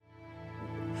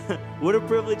What a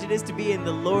privilege it is to be in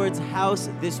the Lord's house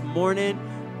this morning.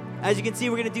 As you can see,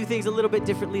 we're going to do things a little bit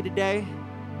differently today.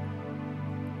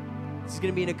 This is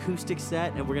going to be an acoustic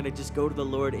set, and we're going to just go to the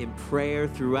Lord in prayer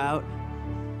throughout.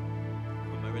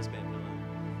 My wristband fell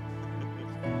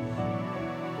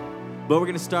out. But we're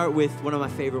going to start with one of my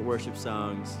favorite worship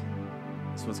songs.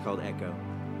 This one's called Echo.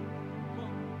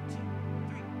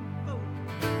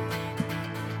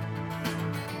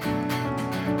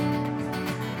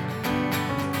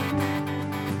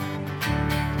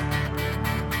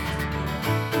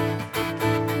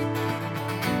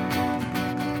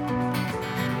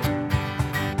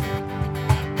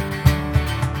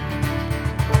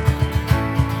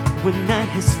 When night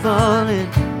has fallen,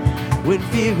 when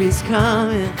fear is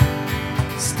coming,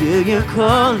 still you're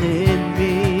calling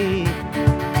me.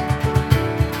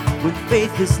 When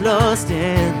faith is lost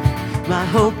and my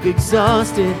hope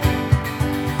exhausted,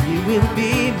 you will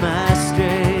be my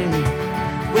strength.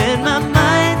 When my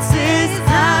mind says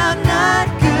I'm not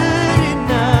good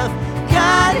enough,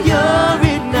 God, you're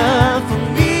enough for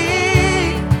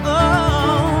me.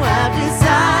 Oh, I've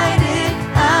decided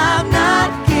I'm not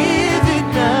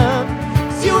giving up.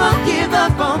 'Cause you won't give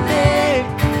up on me.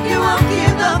 You won't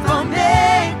give up on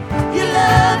me. Your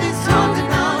love is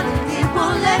holding on and it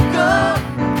won't let go.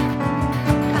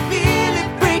 I feel it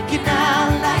breaking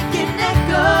out like an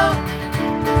echo.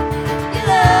 Your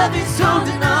love is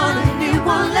holding on and it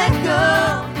won't let go.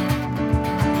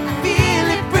 I feel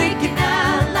it breaking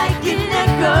out like an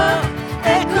echo,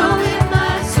 echo in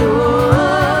my soul.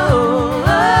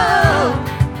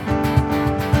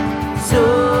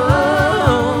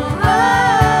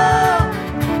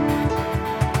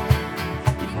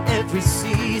 In every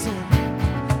season,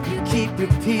 you keep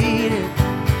repeating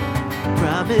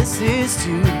promises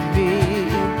to me.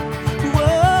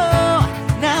 Whoa,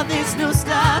 now there's no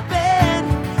stopping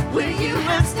where you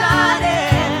have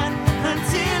started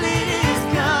until it is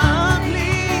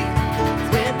complete.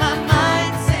 When my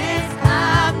mind says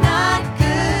I'm not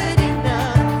good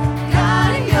enough,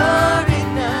 God, you're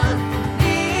enough for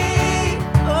me.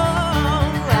 Oh,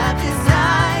 I've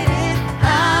decided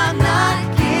I'm not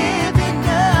giving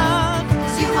up.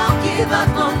 'Cause you won't give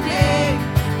up on me.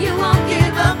 You won't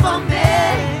give up on me.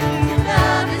 Your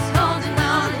love is holding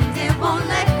on and it won't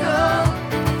let go.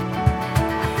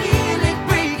 I feel it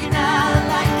breaking out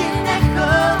like an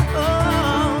echo.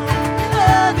 Your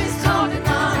love is holding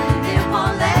on and it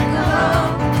won't let go.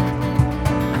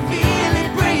 I feel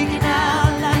it breaking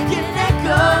out like an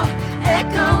echo,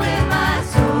 echo in my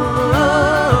soul.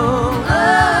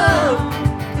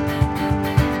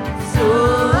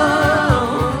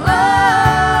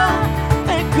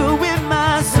 Echo in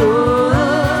my soul.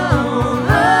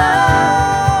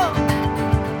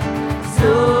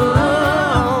 So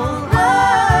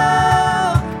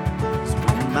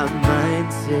when my mind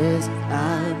says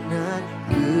I'm not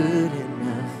good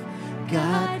enough,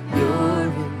 God,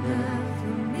 you're enough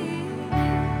for me.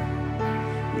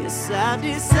 Yes, I've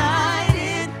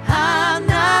decided I'm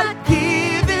not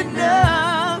giving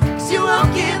up. 'Cause you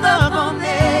won't give up on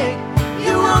me.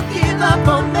 You won't give up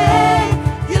on me.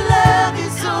 Your love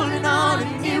is holding on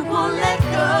and it won't let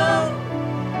go.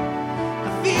 I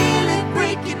feel it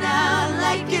breaking out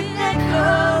like an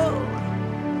echo.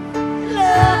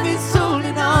 Love is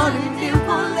holding on and it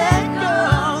won't let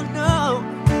go. No,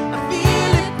 I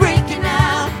feel it breaking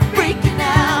out, breaking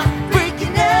out,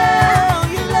 breaking out.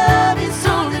 Your love is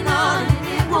holding on and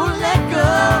it won't let go.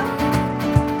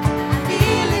 I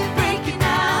feel it breaking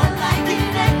out like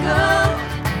an echo.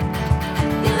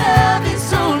 Your love is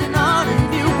holding on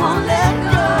and it won't let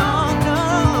go. No,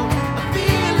 I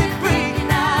feel it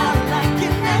breaking out like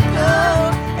an echo,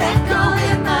 echo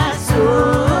in my soul.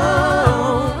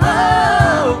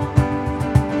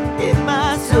 In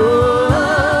my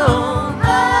soul,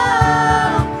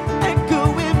 echo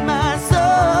in my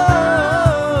soul,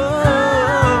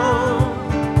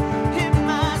 in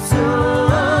my soul.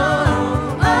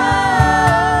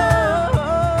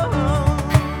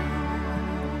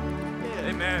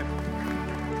 Amen.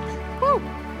 Woo.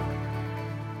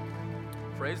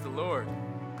 Praise the Lord.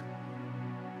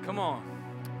 Come on.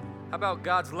 How about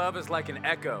God's love is like an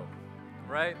echo,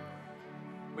 right?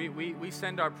 We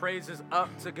send our praises up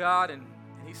to God, and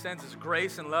He sends His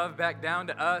grace and love back down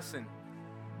to us, and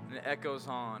it echoes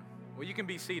on. Well, you can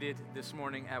be seated this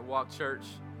morning at Walk Church.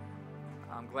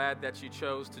 I'm glad that you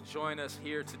chose to join us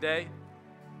here today.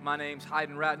 My name's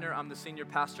Hayden Ratner. I'm the senior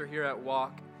pastor here at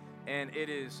Walk, and it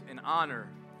is an honor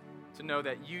to know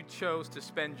that you chose to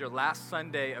spend your last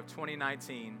Sunday of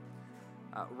 2019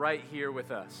 right here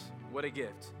with us. What a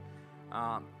gift.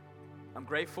 I'm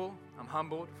grateful, I'm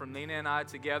humbled from Nina and I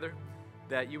together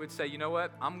that you would say, you know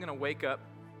what, I'm going to wake up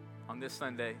on this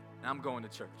Sunday, and I'm going to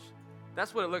church.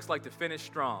 That's what it looks like to finish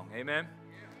strong. Amen?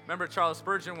 Remember, Charles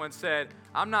Spurgeon once said,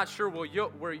 I'm not sure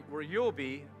where you'll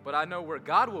be, but I know where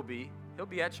God will be. He'll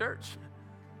be at church.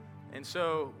 And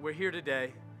so we're here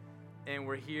today, and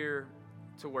we're here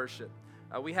to worship.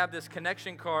 We have this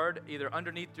connection card either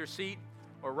underneath your seat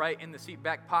or right in the seat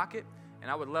back pocket, and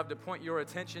I would love to point your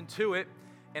attention to it.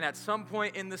 And at some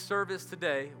point in the service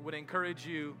today, would encourage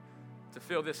you to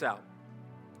fill this out.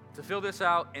 To fill this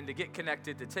out and to get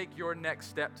connected, to take your next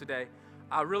step today.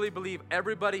 I really believe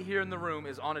everybody here in the room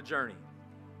is on a journey.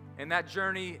 And that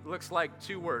journey looks like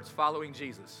two words, following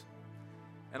Jesus.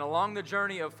 And along the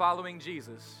journey of following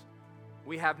Jesus,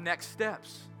 we have next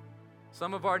steps.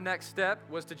 Some of our next step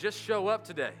was to just show up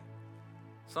today.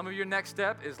 Some of your next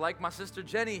step is like my sister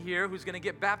Jenny here, who's going to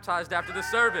get baptized after the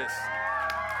service.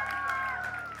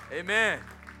 Amen.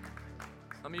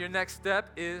 Some of your next step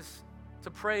is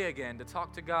to pray again, to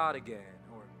talk to God again.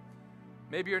 Or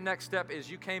maybe your next step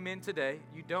is you came in today,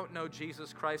 you don't know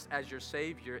Jesus Christ as your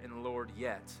Savior and Lord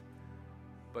yet.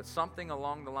 But something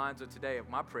along the lines of today of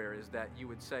my prayer is that you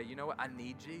would say, you know what, I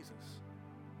need Jesus.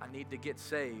 I need to get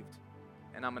saved,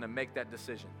 and I'm going to make that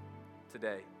decision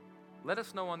today. Let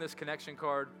us know on this connection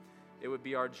card. It would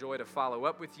be our joy to follow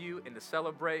up with you and to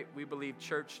celebrate. We believe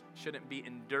church shouldn't be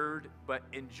endured, but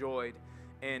enjoyed.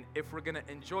 And if we're going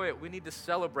to enjoy it, we need to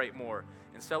celebrate more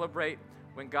and celebrate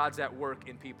when God's at work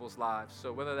in people's lives.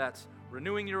 So whether that's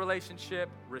renewing your relationship,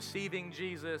 receiving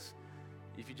Jesus,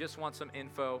 if you just want some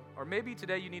info, or maybe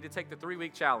today you need to take the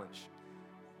 3-week challenge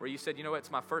where you said, you know what, it's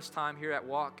my first time here at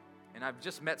Walk, and I've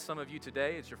just met some of you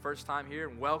today. It's your first time here,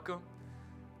 and welcome.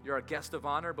 You're a guest of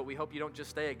honor, but we hope you don't just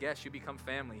stay a guest, you become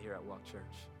family here at Walk Church.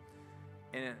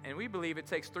 And we believe it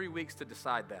takes 3 weeks to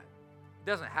decide that. It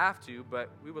doesn't have to, but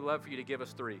we would love for you to give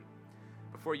us 3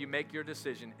 before you make your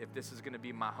decision if this is going to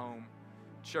be my home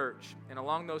church. And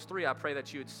along those 3, I pray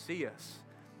that you would see us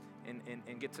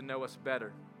and get to know us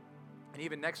better. And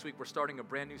even next week, we're starting a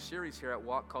brand new series here at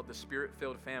Walk called The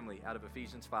Spirit-Filled Family out of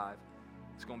Ephesians 5.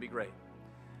 It's going to be great.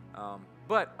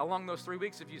 But along those 3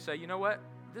 weeks, if you say, you know what,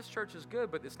 this church is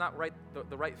good, but it's not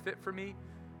the right fit for me,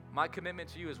 my commitment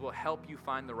to you is we'll help you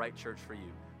find the right church for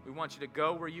you. We want you to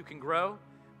go where you can grow.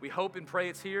 We hope and pray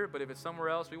it's here, but if it's somewhere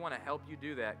else, we want to help you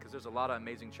do that because there's a lot of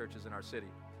amazing churches in our city.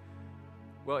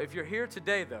 Well, if you're here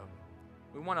today, though,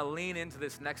 we want to lean into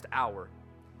this next hour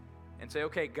and say,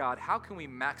 okay, God, how can we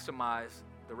maximize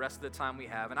the rest of the time we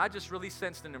have? And I just really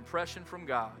sensed an impression from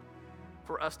God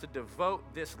for us to devote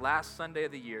this last Sunday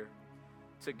of the year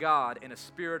to God in a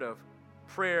spirit of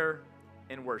prayer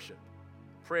and worship.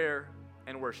 Prayer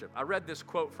and worship. I read this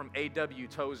quote from A.W.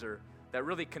 Tozer that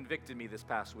really convicted me this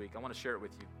past week. I want to share it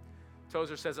with you.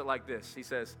 Tozer says it like this. He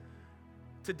says,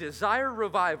 to desire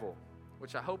revival,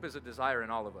 which I hope is a desire in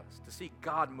all of us, to see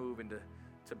God move and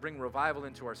to bring revival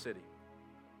into our city,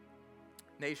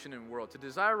 nation, and world. To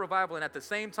desire revival and at the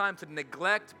same time to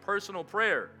neglect personal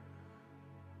prayer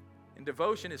and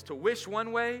devotion is to wish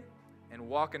one way and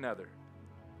walk another.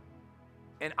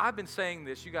 And I've been saying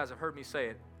this, you guys have heard me say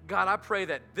it. God, I pray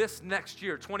that this next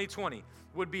year, 2020,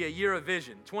 would be a year of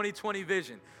vision, 2020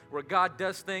 vision, where God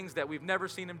does things that we've never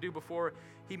seen him do before.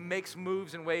 He makes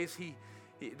moves in ways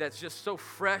that's just so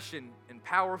fresh and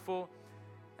powerful.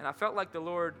 And I felt like the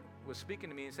Lord was speaking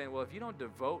to me and saying, well, if you don't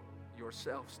devote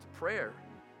yourselves to prayer,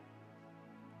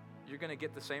 you're going to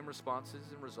get the same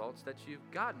responses and results that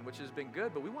you've gotten, which has been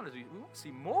good, but we want to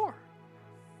see more.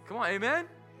 Come on, amen?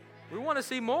 We want to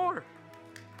see more.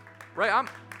 Right?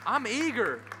 I'm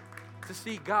eager to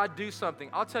see God do something.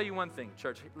 I'll tell you one thing,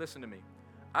 church, listen to me.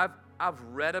 I've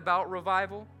read about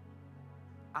revival.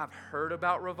 I've heard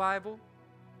about revival.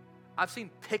 I've seen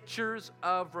pictures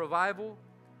of revival.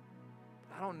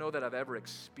 But I don't know that I've ever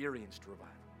experienced revival.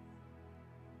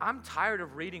 I'm tired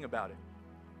of reading about it.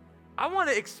 I want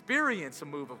to experience a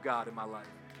move of God in my life.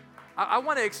 I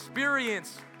want to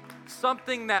experience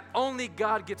something that only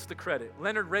God gets the credit.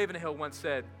 Leonard Ravenhill once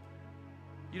said,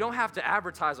 you don't have to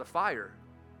advertise a fire.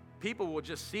 People will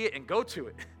just see it and go to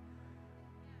it.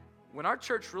 When our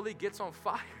church really gets on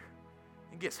fire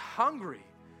and gets hungry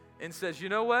and says, you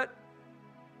know what?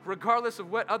 Regardless of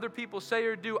what other people say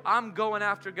or do, I'm going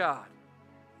after God.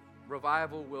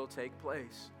 Revival will take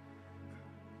place.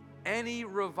 Any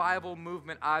revival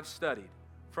movement I've studied,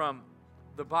 from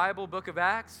the Bible, book of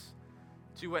Acts,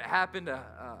 to what happened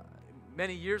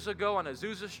many years ago on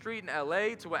Azusa Street in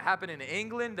LA, to what happened in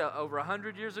England over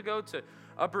 100 years ago, to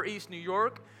Upper East New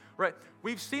York, right?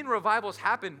 We've seen revivals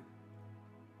happen.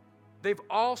 They've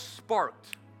all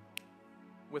sparked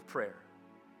with prayer.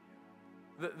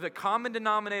 The common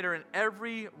denominator in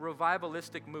every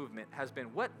revivalistic movement has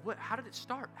been, how did it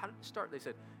start? How did it start? They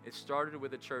said, it started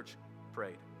with a church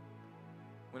prayed.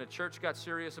 When a church got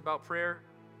serious about prayer,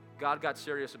 God got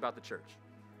serious about the church.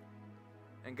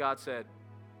 And God said,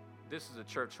 this is a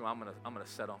church who I'm gonna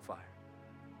set on fire.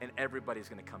 And everybody's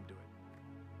gonna come to it.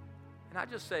 And I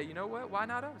just say, you know what? Why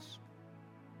not us?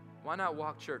 Why not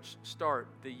Walk Church start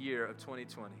the year of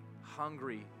 2020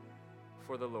 hungry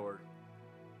for the Lord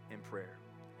in prayer?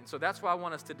 And so that's why I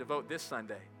want us to devote this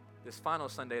Sunday, this final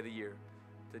Sunday of the year,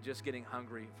 to just getting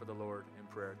hungry for the Lord in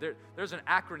prayer. There's an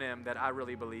acronym that I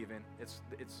really believe in. It's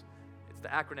the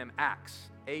acronym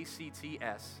ACTS,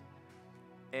 A-C-T-S.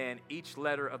 And each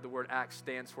letter of the word ACTS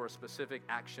stands for a specific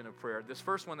action of prayer. This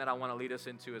first one that I want to lead us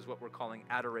into is what we're calling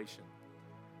adoration.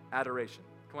 Adoration.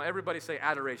 Come on, everybody say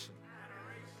adoration.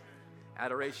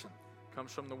 Adoration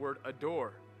comes from the word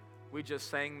adore. We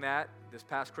just sang that this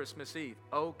past Christmas Eve.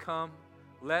 Oh, come,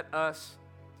 let us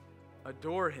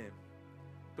adore him.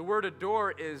 The word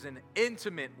adore is an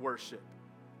intimate worship,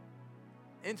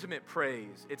 intimate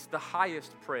praise. It's the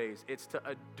highest praise. It's to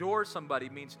adore somebody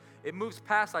means it moves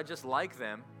past I just like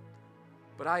them,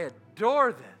 but I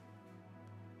adore them.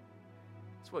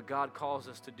 That's what God calls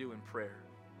us to do in prayer,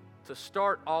 to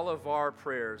start all of our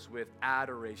prayers with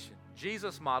adoration.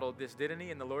 Jesus modeled this, didn't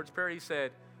he? In the Lord's Prayer, he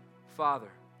said, Father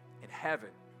in heaven,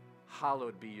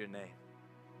 hallowed be your name.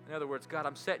 In other words, God,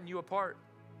 I'm setting you apart.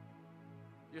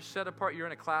 You're set apart. You're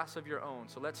in a class of your own.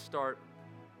 So let's start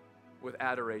with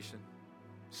adoration.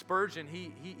 Spurgeon,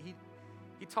 he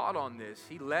taught on this.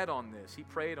 He led on this. He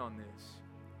prayed on this.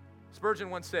 Spurgeon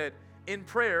once said, in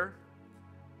prayer,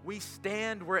 we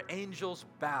stand where angels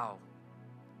bow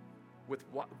with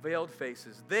veiled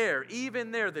faces. There,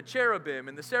 even there, the cherubim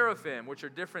and the seraphim, which are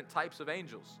different types of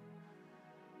angels.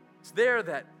 It's there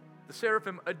that the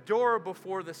seraphim adore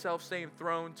before the self-same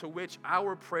throne to which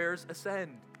our prayers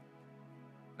ascend.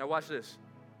 Now watch this.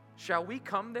 Shall we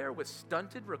come there with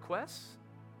stunted requests?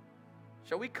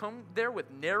 Shall we come there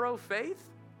with narrow faith?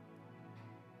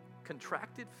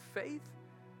 Contracted faith?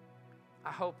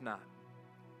 I hope not.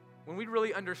 When we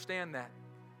really understand that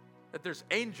there's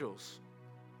angels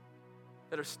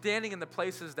that are standing in the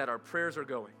places that our prayers are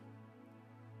going,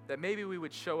 that maybe we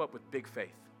would show up with big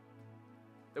faith,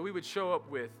 that we would show up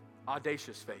with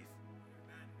audacious faith,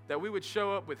 that we would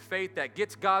show up with faith that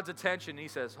gets God's attention and he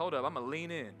says, hold up, I'm going to lean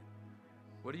in.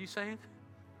 What are you saying?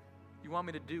 You want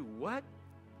me to do what?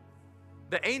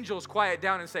 The angels quiet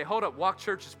down and say, hold up, Walk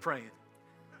Church is praying.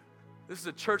 This is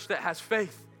a church that has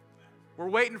faith. We're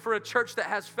waiting for a church that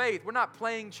has faith. We're not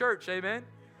playing church, amen?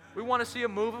 We want to see a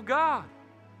move of God.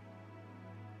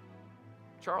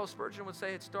 Charles Spurgeon would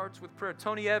say it starts with prayer. Dr.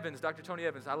 Tony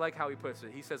Evans, I like how he puts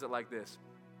it. He says it like this.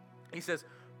 He says,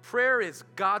 prayer is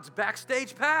God's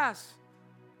backstage pass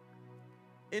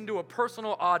into a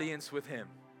personal audience with him.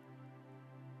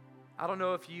 I don't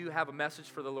know if you have a message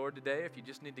for the Lord today, if you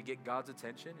just need to get God's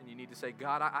attention and you need to say,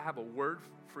 God, I have a word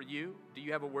for you. Do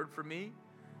you have a word for me?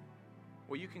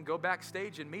 Well, you can go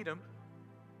backstage and meet him.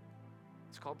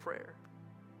 It's called prayer.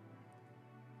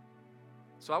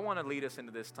 So I want to lead us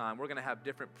into this time. We're going to have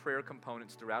different prayer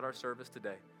components throughout our service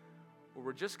today, where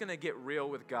we're just going to get real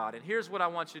with God. And here's what I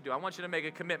want you to do. I want you to make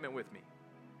a commitment with me.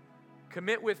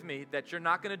 Commit with me that you're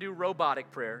not going to do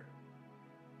robotic prayer.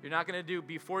 You're not going to do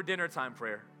before dinner time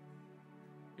prayer.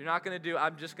 You're not going to do,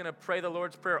 I'm just going to pray the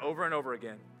Lord's Prayer over and over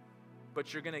again.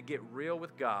 But you're going to get real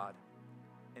with God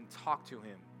and talk to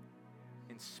him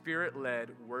in spirit-led,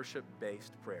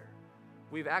 worship-based prayer.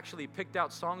 We've actually picked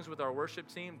out songs with our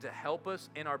worship team to help us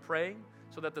in our praying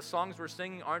so that the songs we're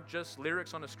singing aren't just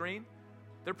lyrics on a screen.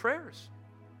 They're prayers.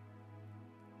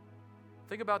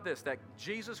 Think about this, that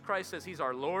Jesus Christ says he's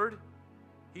our Lord,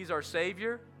 he's our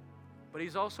Savior, but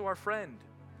he's also our friend.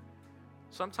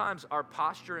 Sometimes our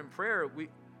posture in prayer,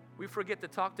 we forget to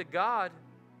talk to God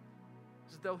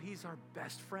as though he's our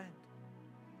best friend.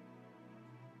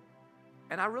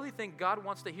 And I really think God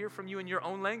wants to hear from you in your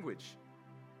own language.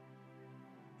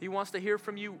 He wants to hear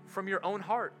from you from your own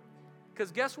heart.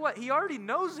 Because guess what? He already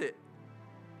knows it.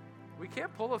 We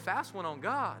can't pull a fast one on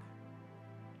God.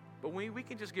 But we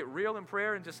can just get real in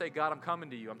prayer and just say, God, I'm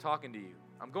coming to you. I'm talking to you.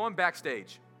 I'm going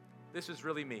backstage. This is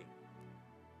really me.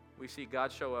 We see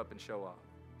God show up and show off.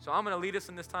 So I'm going to lead us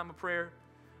in this time of prayer.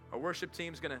 Our worship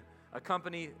team's going to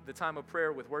accompany the time of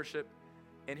prayer with worship.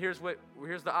 And here's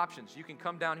the options. You can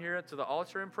come down here to the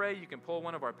altar and pray. You can pull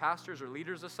one of our pastors or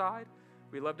leaders aside.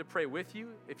 We love to pray with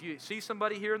you. If you see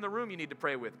somebody here in the room you need to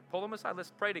pray with, pull them aside.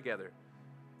 Let's pray together.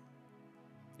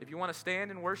 If you want to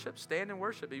stand and worship, stand and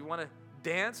worship. If you want to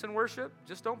dance and worship,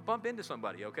 just don't bump into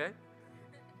somebody, okay?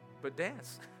 But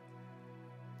dance.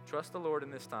 Trust the Lord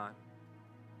in this time.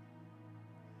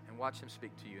 watch him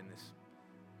speak to you in this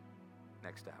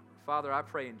next hour. Father, I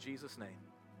pray in Jesus' name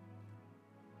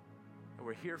that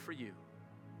we're here for you.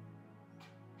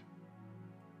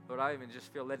 Lord, I even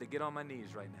just feel led to get on my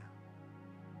knees right now.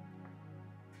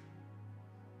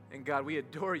 And God, we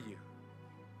adore you.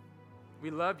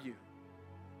 We love you.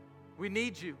 We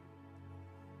need you.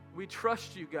 We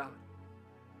trust you, God.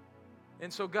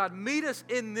 And so, God, meet us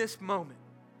in this moment.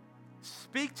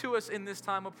 Speak to us in this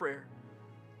time of prayer.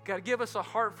 God, give us a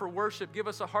heart for worship. Give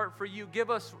us a heart for you.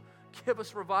 Give us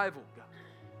revival, God.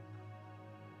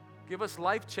 Give us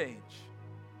life change.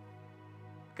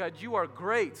 God, you are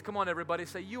great. Come on, everybody.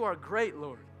 Say, you are great,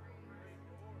 Lord.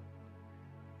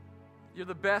 You're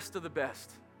the best of the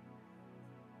best.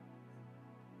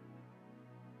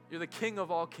 You're the King of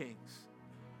all kings.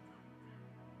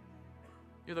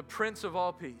 You're the Prince of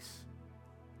all peace.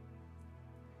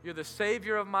 You're the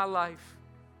Savior of my life.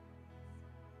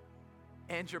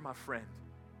 And you're my friend.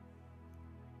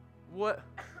 What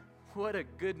a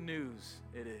good news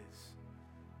it is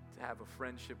to have a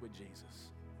friendship with Jesus.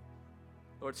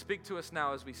 Lord, speak to us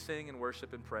now as we sing and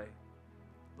worship and pray.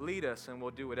 Lead us and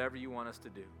we'll do whatever you want us to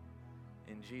do.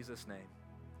 In Jesus' name,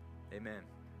 amen.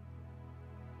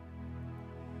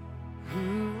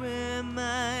 Who am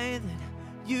I that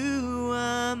you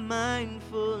are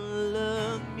mindful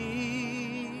of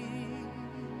me,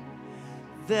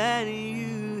 that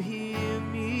you hear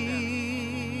me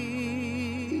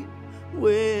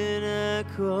when I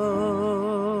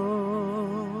call?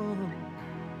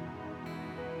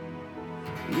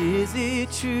 Is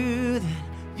it true that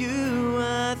you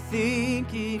are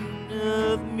thinking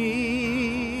of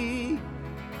me,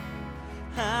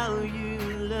 how you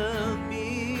love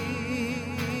me?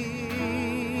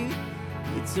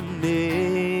 It's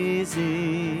amazing.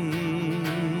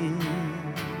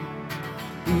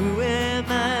 Who am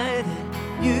I that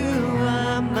you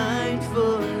are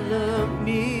mindful of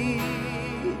me,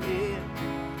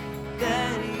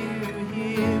 that you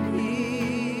hear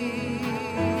me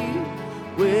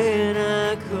when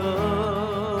I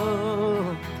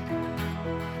call?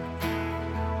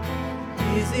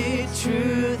 Is it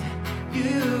true that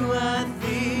you are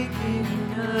thinking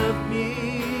of me,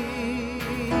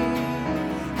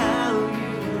 how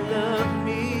you love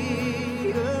me?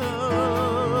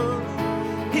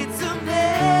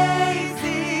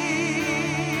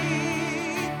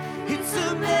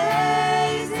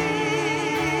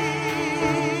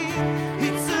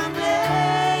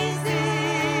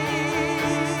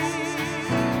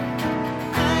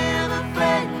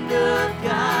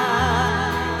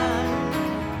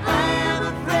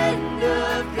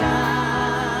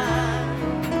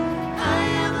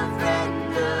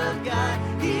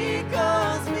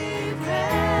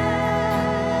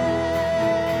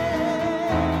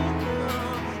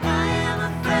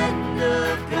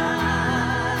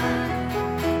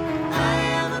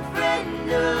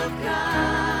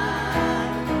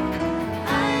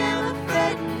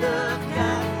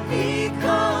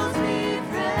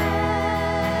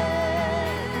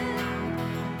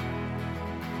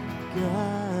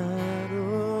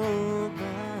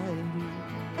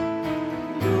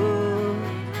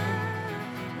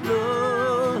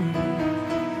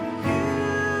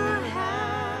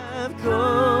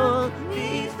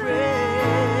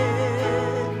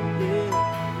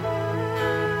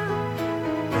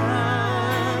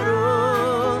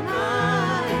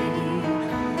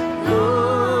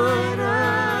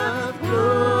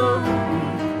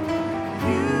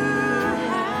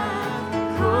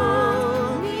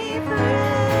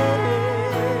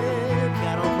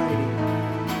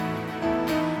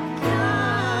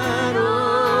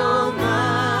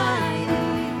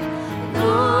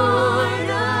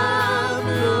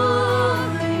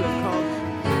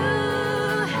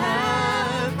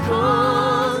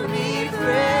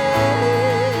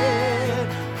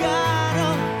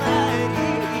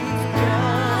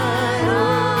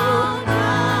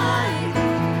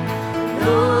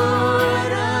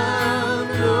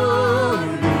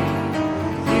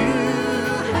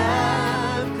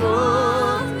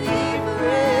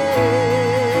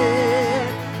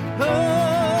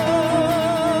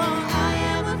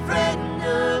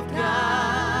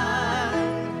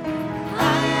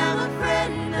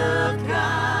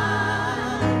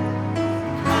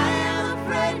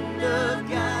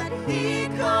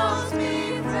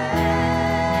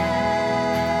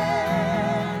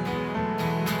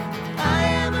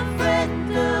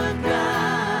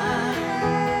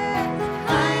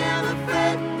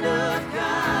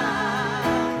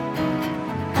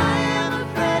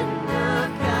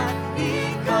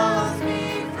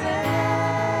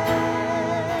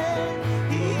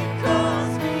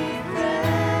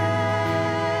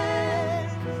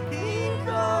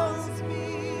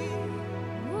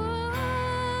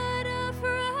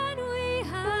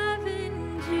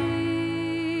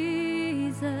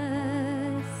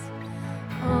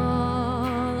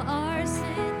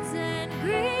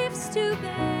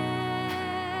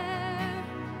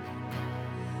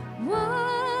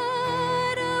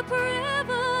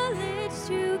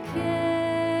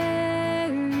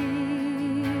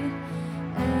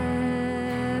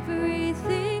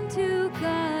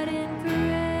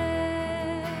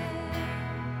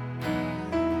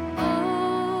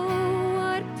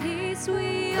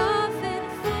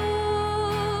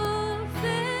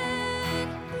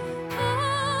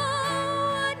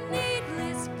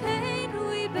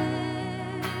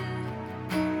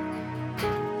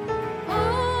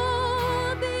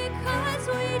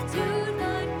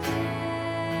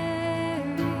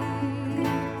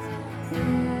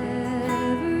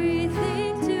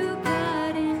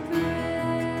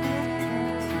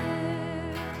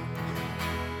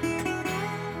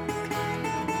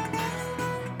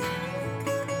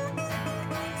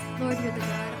 Lord, you're the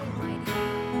God Almighty.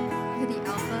 You're the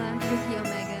Alpha, you're the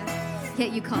Omega,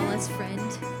 yet you call us friend.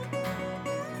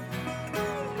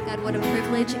 God, what a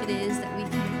privilege it is that we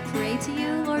can pray to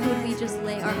you, Lord, when we just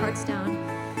lay our hearts down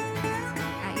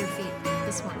at your feet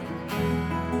this morning.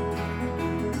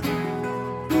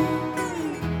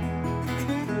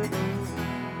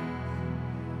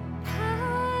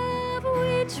 Have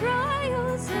we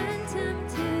trials and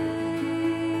temptations?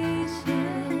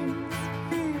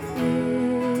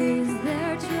 Is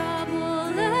there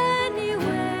trouble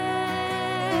anywhere?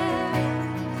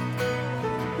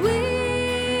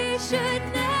 We should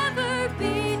never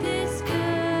be discouraged.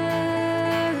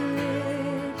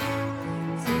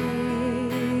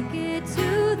 Take it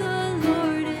to the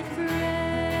Lord in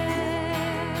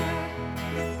prayer.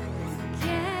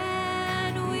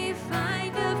 Can we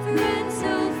find a friend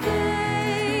so faithful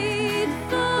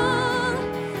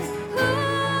who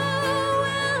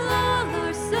will all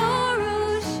our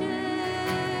sorrows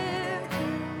share?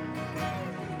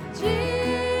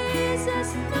 Jesus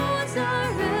knows our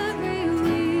every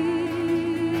weakness.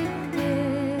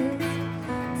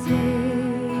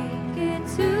 Take it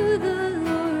to the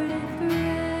Lord in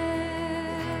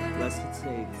prayer. Blessed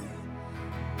Savior.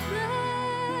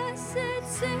 Blessed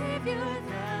Savior,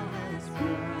 thou hast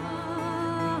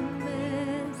promised,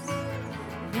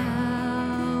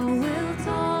 thou wilt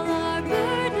all our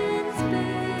burdens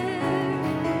bear.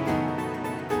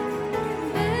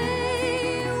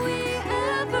 May we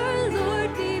ever,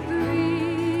 Lord, be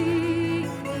bringing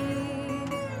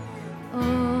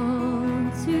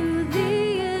all to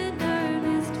thee in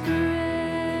earnest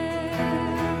prayer.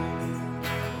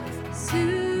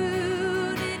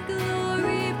 Soon in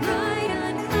glory bright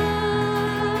uncovered,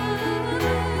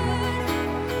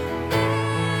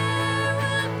 there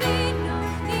will be no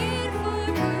need for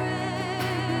prayer.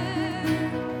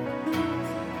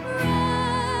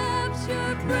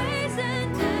 Rapture, praise,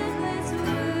 and endless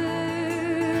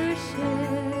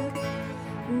worship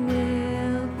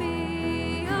will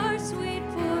be our sweet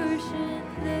portion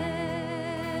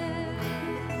there.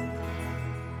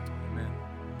 Amen.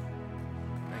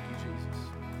 Thank you, Jesus.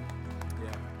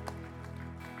 Yeah.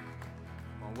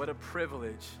 Well, what a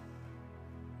privilege.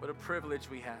 What a privilege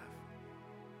we have.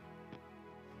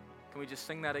 Can we just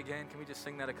sing that again? Can we just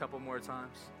sing that a couple more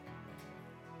times?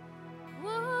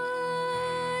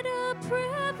 What a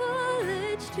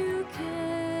privilege to carry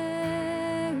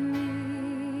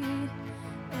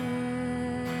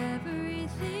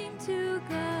everything to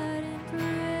God in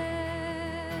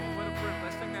prayer. What a privilege.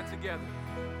 Let's sing that together.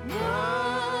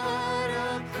 What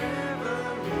a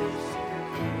privilege to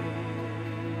carry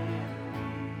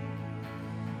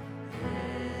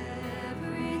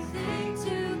everything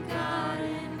to God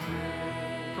in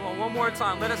prayer. Come on, one more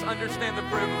time. Let us understand the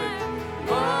privilege.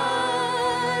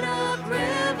 What a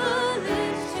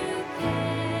privilege to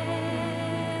carry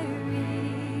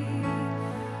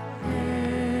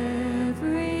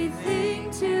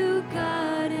everything to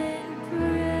God in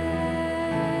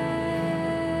prayer.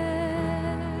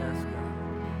 Yes, God.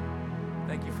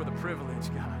 Thank you for the privilege,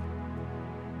 God.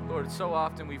 Lord, so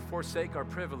often we forsake our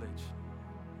privilege.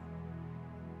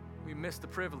 We miss the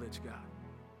privilege, God.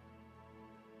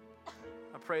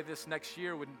 I pray this next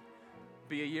year would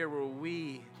be a year where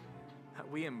we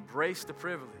embrace the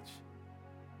privilege.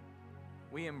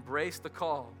 We embrace the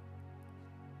call.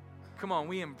 Come on,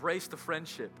 we embrace the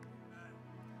friendship.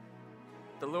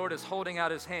 The Lord is holding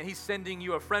out his hand. He's sending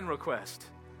you a friend request.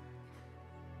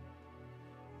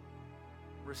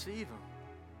 Receive him.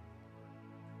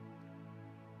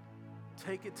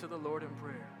 Take it to the Lord in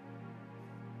prayer.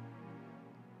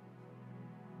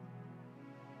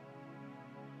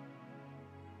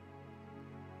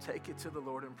 Take it to the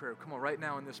Lord in prayer. Come on, right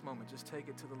now in this moment, just take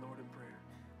it to the Lord in prayer.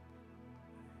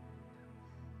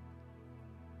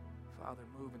 Father,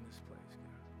 move in this place,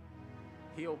 God.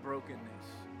 Heal brokenness.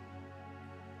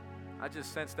 I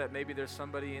just sense that maybe there's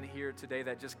somebody in here today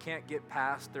that just can't get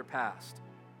past their past.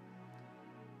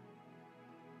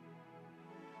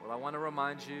 Well, I want to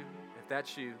remind you, if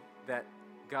that's you, that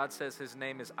God says his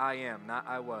name is I am, not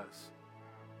I was.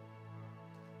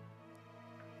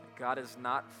 God is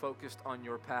not focused on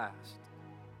your past.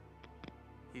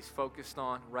 He's focused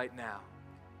on right now.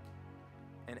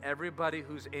 And everybody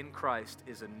who's in Christ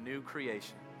is a new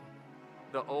creation.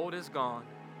 The old is gone,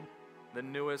 the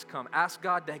new has come. Ask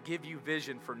God to give you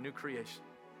vision for new creation.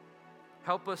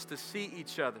 Help us to see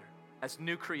each other as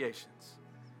new creations.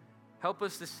 Help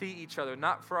us to see each other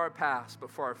not for our past, but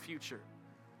for our future.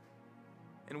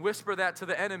 And whisper that to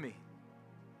the enemy.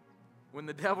 When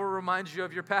the devil reminds you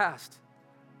of your past,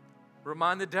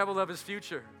 remind the devil of his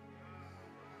future.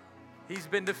 He's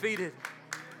been defeated.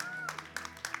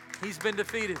 He's been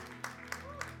defeated.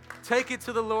 Take it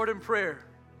to the Lord in prayer.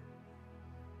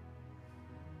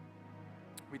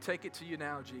 We take it to you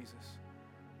now, Jesus.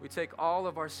 We take all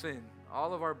of our sin,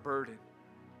 all of our burden,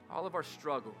 all of our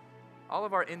struggle, all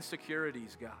of our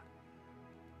insecurities, God,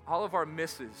 all of our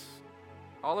misses,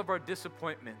 all of our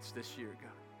disappointments this year,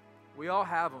 God. We all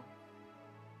have them.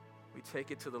 We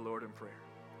take it to the Lord in prayer.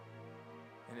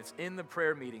 And it's in the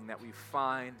prayer meeting that we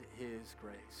find His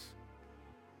grace.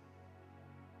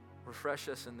 Refresh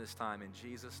us in this time in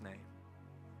Jesus' name.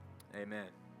 Amen.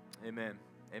 Amen.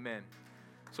 Amen.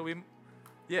 So amen.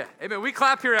 We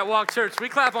clap here at Walk Church. We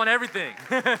clap on everything.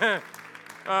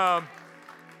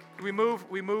 We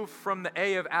move from the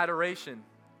A of adoration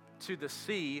to the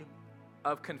C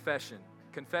of confession.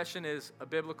 Confession is a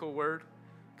biblical word.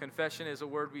 Confession is a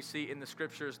word we see in the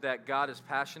scriptures that God is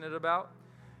passionate about.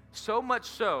 So much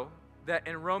so that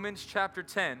in Romans chapter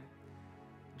 10,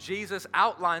 Jesus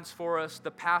outlines for us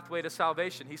the pathway to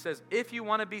salvation. He says, if you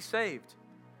want to be saved,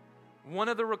 one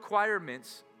of the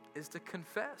requirements is to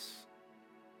confess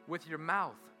with your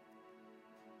mouth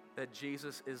that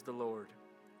Jesus is the Lord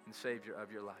and Savior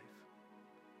of your life.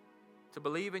 To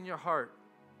believe in your heart,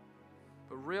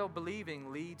 but real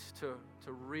believing leads to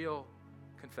real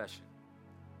confession.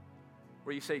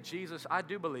 Where you say, Jesus, I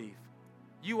do believe.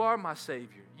 You are my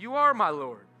Savior. You are my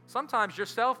Lord. Sometimes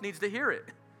yourself needs to hear it.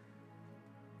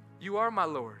 You are my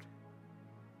Lord.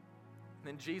 And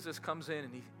then Jesus comes in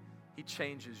and he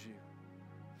changes you.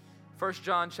 1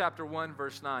 John chapter 1,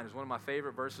 verse 9 is one of my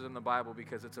favorite verses in the Bible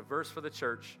because it's a verse for the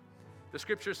church. The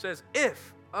scripture says,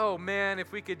 if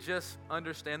we could just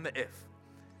understand the if.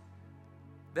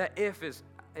 That if is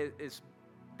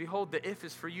behold, the if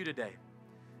is for you today.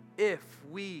 If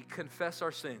we confess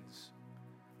our sins.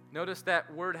 Notice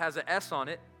that word has an S on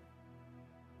it,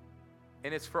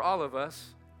 and it's for all of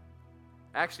us.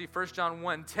 Actually, 1 John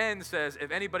 1:10 says,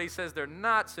 if anybody says they're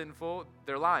not sinful,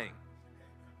 they're lying.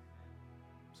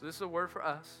 So this is a word for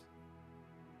us.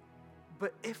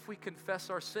 But if we confess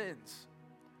our sins,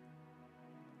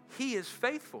 He is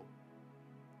faithful.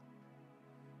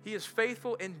 He is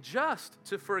faithful and just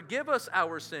to forgive us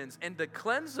our sins and to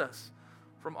cleanse us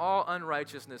from all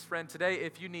unrighteousness. Friend, today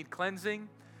if you need cleansing,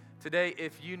 today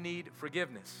if you need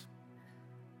forgiveness,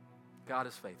 God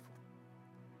is faithful.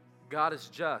 God is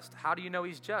just. How do you know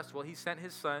He's just? Well, He sent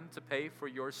His Son to pay for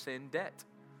your sin debt.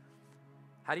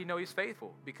 How do you know He's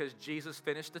faithful? Because Jesus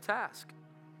finished the task.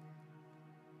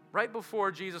 Right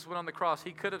before Jesus went on the cross,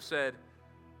 He could have said,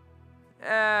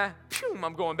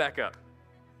 I'm going back up.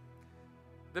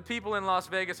 The people in Las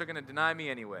Vegas are going to deny me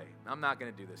anyway. I'm not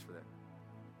going to do this for them.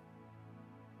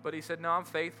 But He said, no, I'm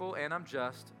faithful and I'm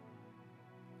just.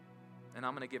 And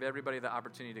I'm going to give everybody the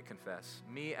opportunity to confess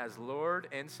me as Lord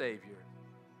and Savior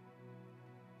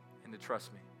and to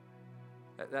trust me.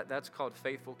 That's called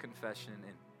faithful confession.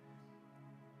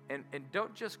 And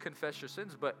don't just confess your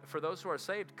sins, but for those who are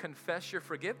saved, confess your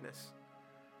forgiveness.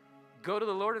 Go to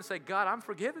the Lord and say, God, I'm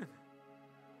forgiven.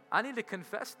 I need to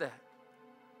confess that.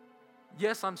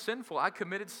 Yes, I'm sinful. I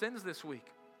committed sins this week.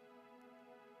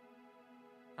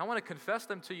 I want to confess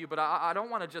them to you, but I don't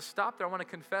want to just stop there. I want to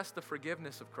confess the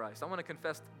forgiveness of Christ. I want to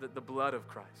confess the blood of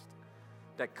Christ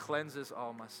that cleanses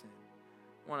all my sin.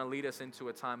 I want to lead us into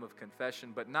a time of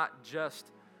confession, but not just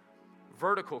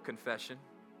vertical confession,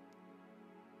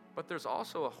 but there's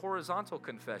also a horizontal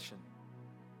confession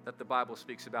that the Bible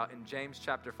speaks about in James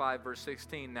chapter 5, verse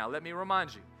 16. Now, let me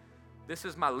remind you, this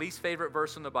is my least favorite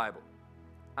verse in the Bible.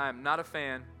 I am not a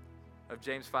fan of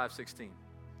James 5:16.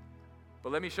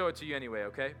 But let me show it to you anyway,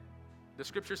 okay? The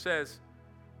scripture says,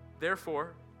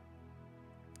 therefore,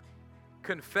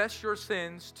 confess your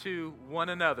sins to one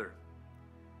another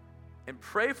and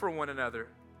pray for one another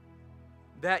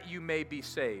that you may be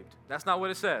saved. That's not what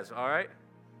it says, all right?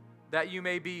 That you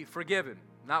may be forgiven.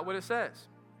 Not what it says.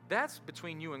 That's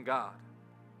between you and God.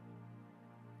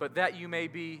 But that you may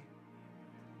be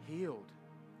healed.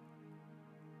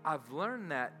 I've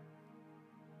learned that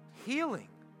healing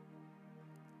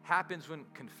happens when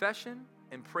confession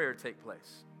and prayer take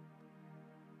place.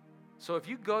 So if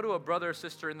you go to a brother or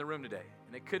sister in the room today,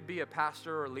 and it could be a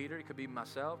pastor or a leader, it could be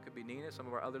myself, it could be Nina, some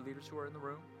of our other leaders who are in the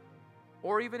room,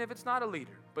 or even if it's not a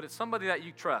leader, but it's somebody that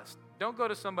you trust. Don't go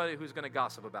to somebody who's going to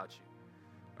gossip about you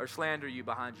or slander you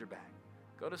behind your back.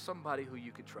 Go to somebody who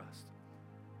you could trust.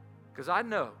 Because I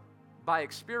know by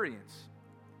experience,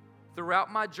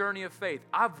 throughout my journey of faith,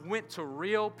 I've went to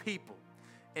real people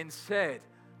and said,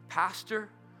 Pastor,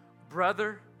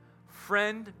 brother,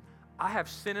 friend, I have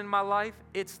sin in my life.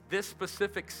 It's this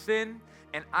specific sin,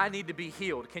 and I need to be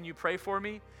healed. Can you pray for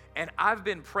me? And I've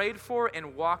been prayed for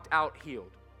and walked out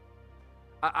healed.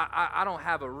 I don't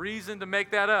have a reason to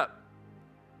make that up.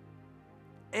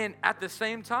 And at the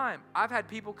same time, I've had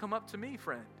people come up to me,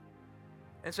 friend,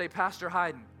 and say, Pastor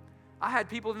Hayden, I had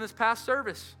people in this past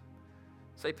service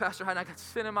say, Pastor Hayden, I got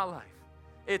sin in my life.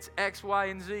 It's X, Y,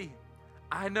 and Z.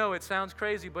 I know it sounds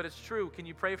crazy, but it's true. Can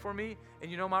you pray for me? And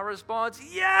you know my response?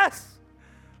 Yes!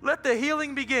 Let the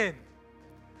healing begin.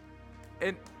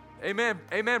 And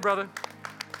amen, brother.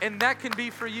 And that can be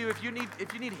for you if you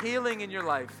need healing in your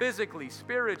life, physically,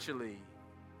 spiritually.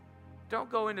 Don't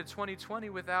go into 2020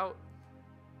 without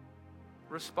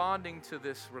responding to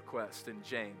this request in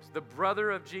James, the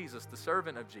brother of Jesus, the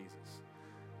servant of Jesus.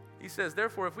 He says,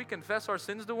 therefore, if we confess our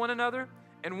sins to one another,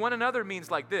 and one another means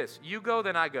like this, you go,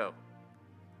 then I go.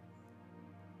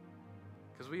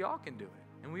 Because we all can do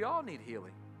it, and we all need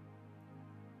healing.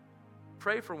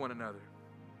 Pray for one another,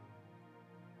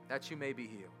 that you may be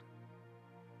healed.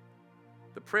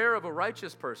 The prayer of a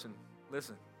righteous person,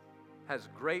 listen, has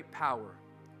great power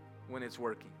when it's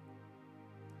working.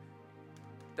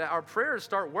 That our prayers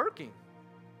start working.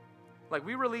 Like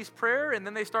we release prayer and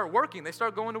then they start working. They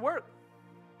start going to work.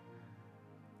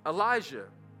 Elijah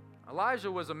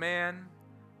was a man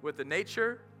with a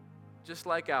nature just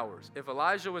like ours. If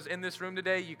Elijah was in this room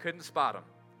today, you couldn't spot him.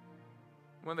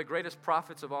 One of the greatest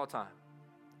prophets of all time.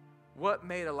 What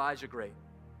made Elijah great?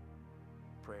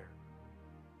 Prayer.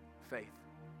 Faith.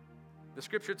 The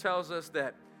scripture tells us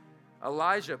that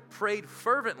Elijah prayed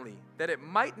fervently that it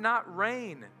might not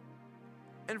rain.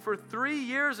 And for 3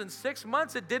 years and 6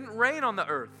 months, it didn't rain on the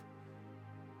earth.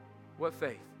 What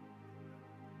faith?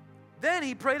 Then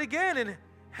he prayed again, and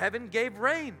heaven gave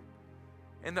rain,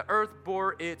 and the earth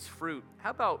bore its fruit.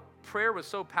 How about prayer was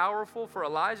so powerful for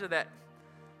Elijah that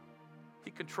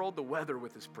he controlled the weather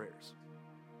with his prayers?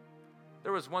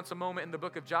 There was once a moment in the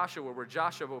book of Joshua where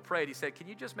Joshua prayed. He said, can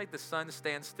you just make the sun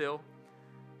stand still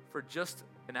for just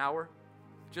an hour,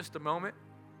 just a moment?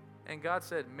 And God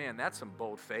said, man, that's some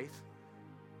bold faith.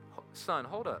 Son,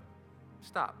 hold up.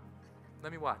 Stop.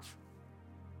 Let me watch.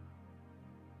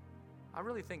 I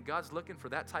really think God's looking for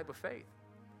that type of faith.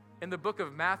 In the book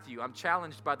of Matthew, I'm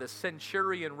challenged by the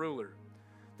centurion ruler.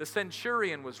 The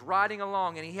centurion was riding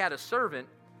along and he had a servant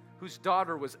whose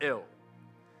daughter was ill.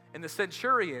 And the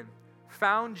centurion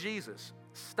found Jesus,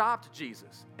 stopped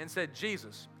Jesus, and said,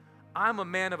 Jesus, I'm a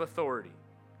man of authority.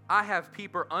 I have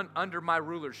people under my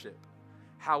rulership.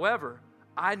 However,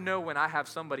 I know when I have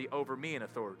somebody over me in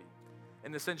authority.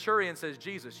 And the centurion says,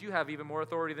 Jesus, you have even more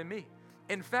authority than me.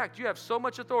 In fact, you have so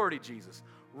much authority, Jesus.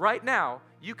 Right now,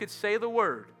 you could say the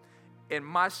word, and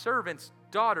my servant's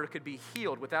daughter could be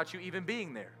healed without you even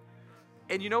being there.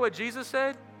 And you know what Jesus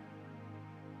said?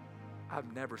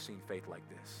 I've never seen faith like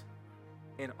this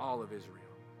in all of Israel.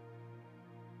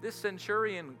 This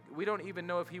centurion, we don't even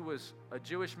know if he was a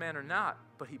Jewish man or not,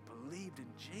 but he believed in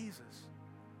Jesus.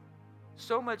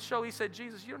 So much so, he said,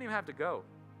 Jesus, you don't even have to go.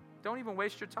 Don't even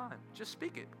waste your time. Just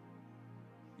speak it.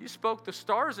 You spoke the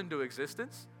stars into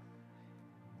existence.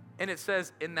 And it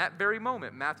says in that very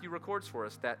moment, Matthew records for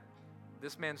us that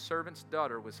this man's servant's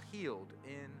daughter was healed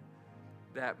in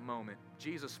that moment.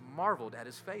 Jesus marveled at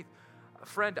his faith.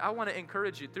 Friend, I want to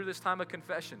encourage you through this time of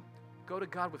confession, go to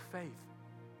God with faith.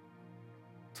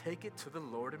 Take it to the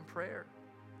Lord in prayer.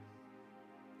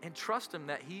 And trust him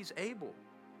that he's able.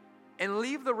 And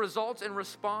leave the results in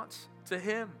response to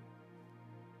him.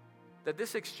 That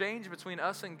this exchange between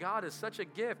us and God is such a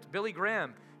gift. Billy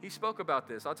Graham, he spoke about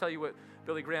this. I'll tell you what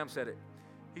Billy Graham said it.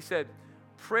 He said,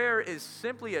 prayer is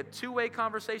simply a two-way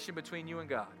conversation between you and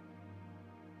God.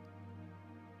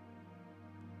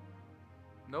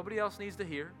 Nobody else needs to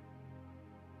hear.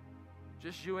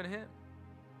 Just you and him.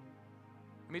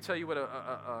 Let me tell you what an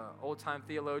old-time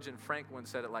theologian, Frank,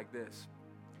 once said it like this.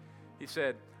 He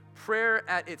said, prayer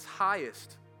at its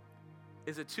highest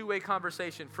is a two-way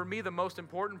conversation. For me, the most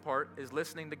important part is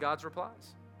listening to God's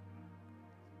replies.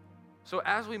 So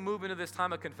as we move into this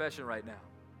time of confession right now,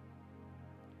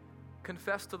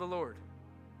 confess to the Lord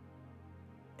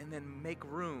and then make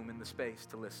room in the space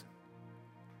to listen.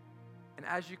 And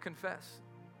as you confess,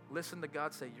 listen to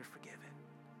God say, you're forgiven.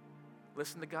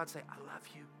 Listen to God say, I love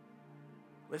you.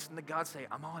 Listen to God say,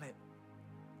 I'm on it.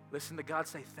 Listen to God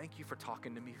say, thank you for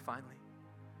talking to me finally.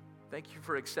 Thank you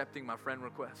for accepting my friend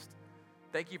request.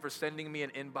 Thank you for sending me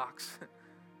an inbox.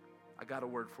 I got a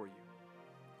word for you.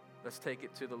 Let's take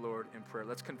it to the Lord in prayer.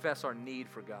 Let's confess our need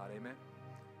for God. Amen.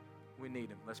 We need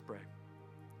him. Let's pray.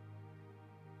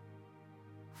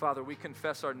 Father, we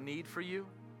confess our need for you.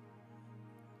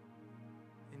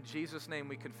 In Jesus' name,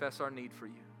 we confess our need for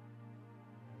you.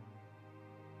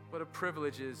 What a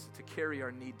privilege it is to carry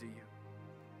our need to you.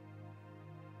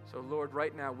 So, Lord,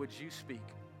 right now, would you speak?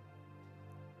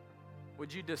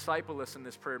 Would you disciple us in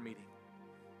this prayer meeting?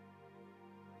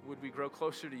 would we grow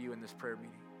closer to you in this prayer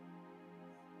meeting?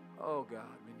 Oh God,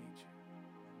 we need you.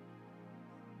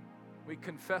 We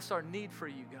confess our need for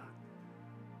you, God.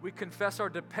 We confess our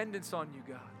dependence on you,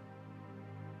 God.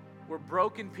 We're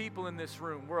broken people in this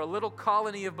room. We're a little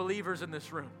colony of believers in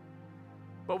this room.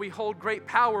 But we hold great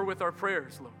power with our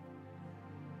prayers, Lord.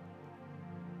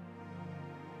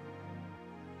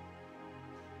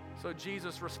 So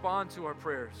Jesus, respond to our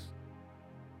prayers.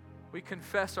 We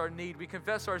confess our need. We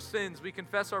confess our sins. We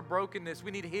confess our brokenness.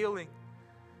 We need healing.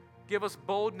 Give us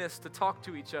boldness to talk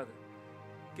to each other.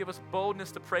 Give us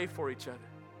boldness to pray for each other.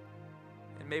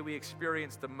 And may we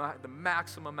experience the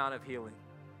maximum amount of healing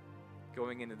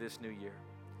going into this new year.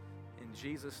 In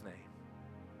Jesus' name,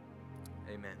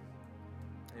 amen.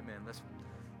 Amen.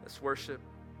 Let's worship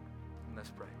and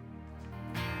let's pray.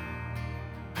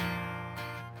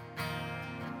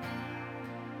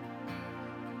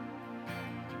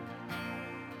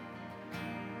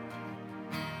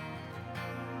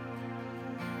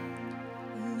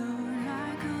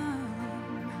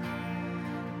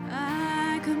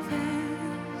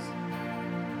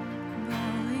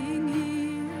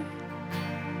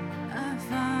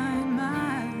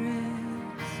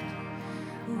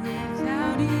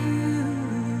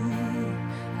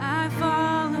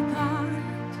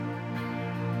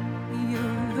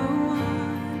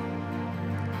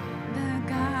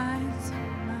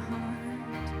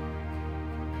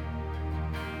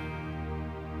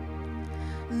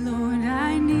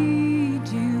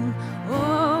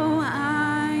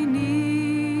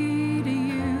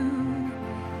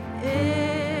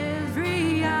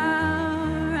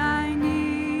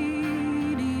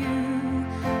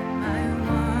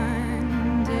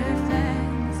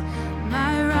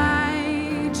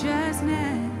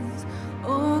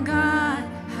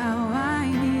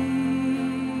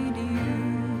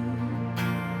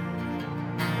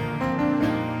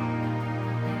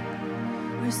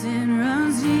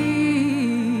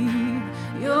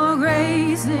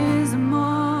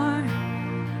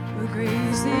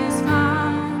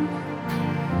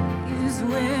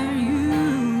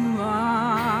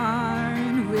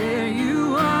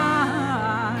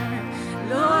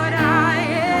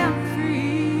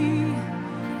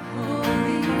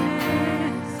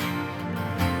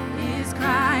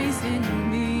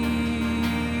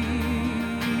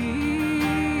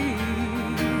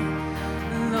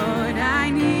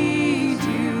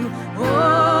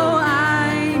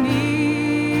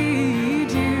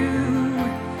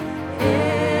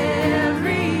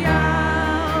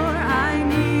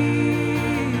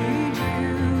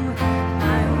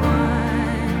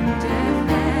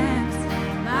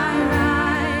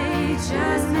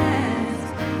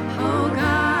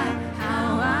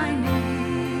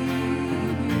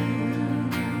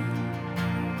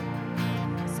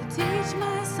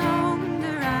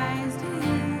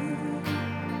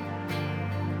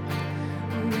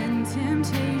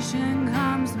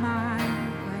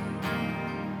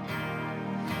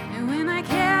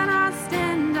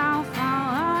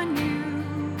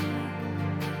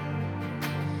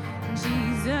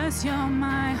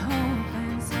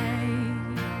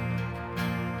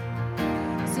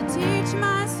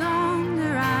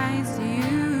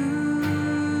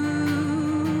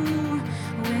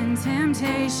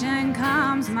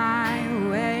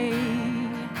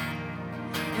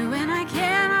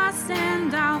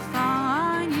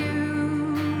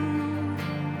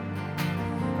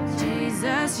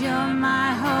 My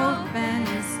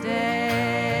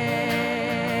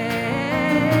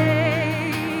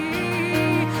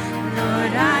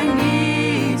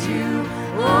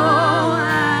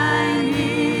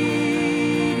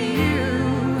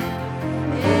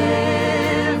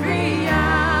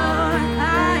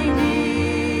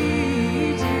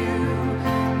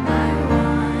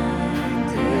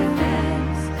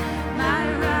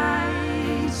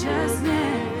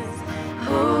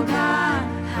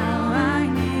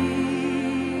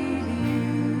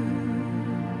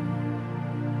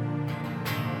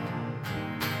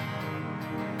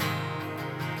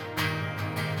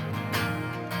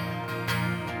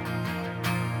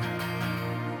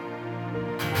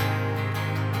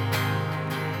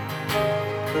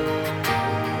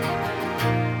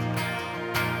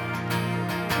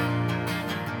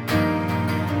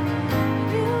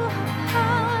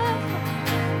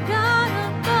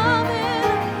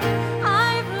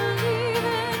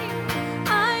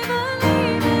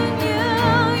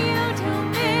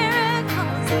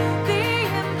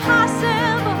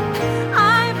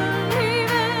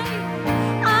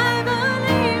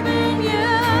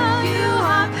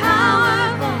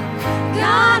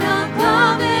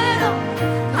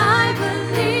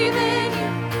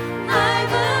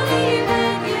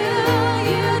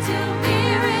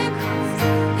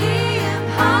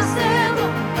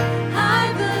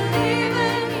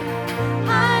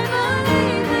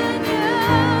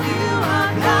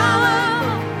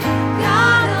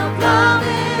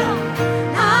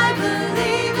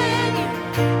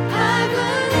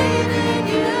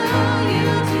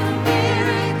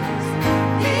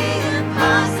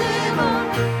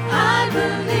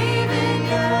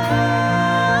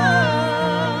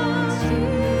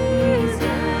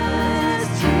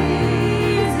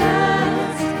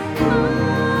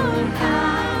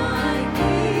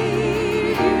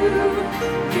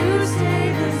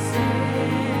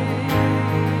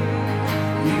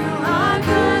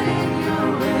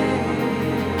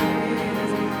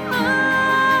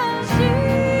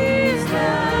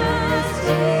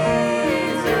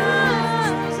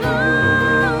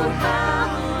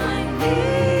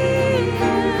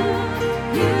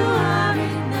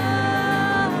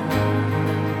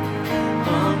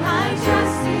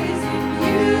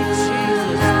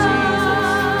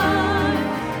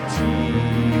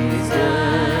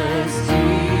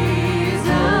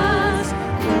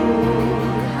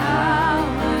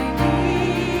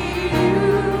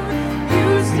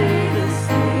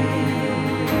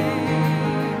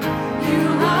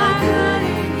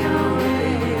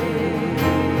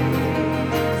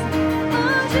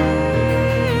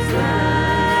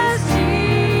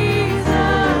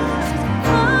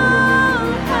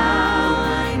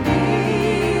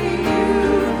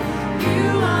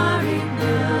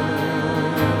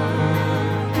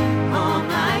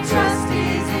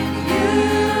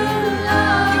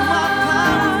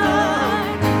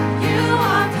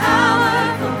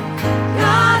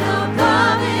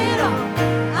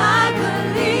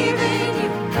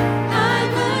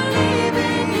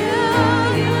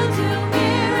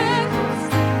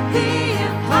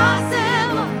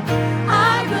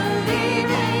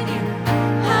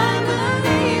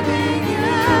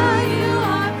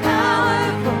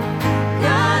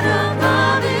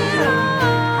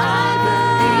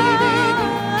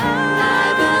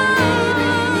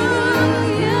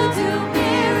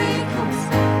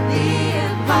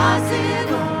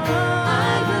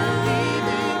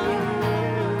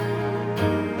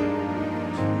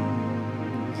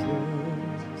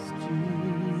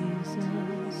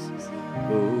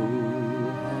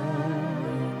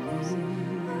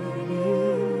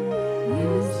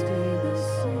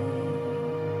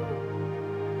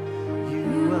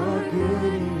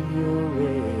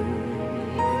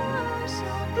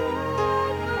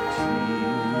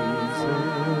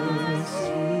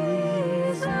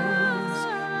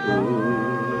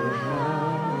Oh,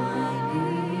 how I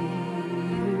need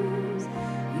you.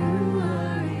 You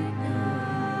are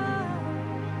enough.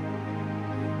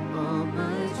 All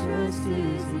my trust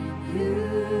is in you,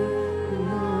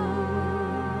 Lord.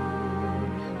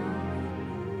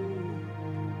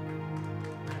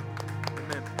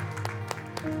 Amen.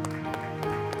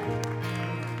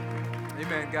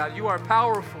 Amen, God. You are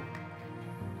powerful.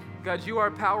 God, you are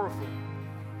powerful.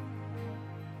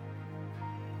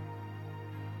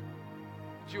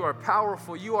 You are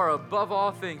powerful. You are above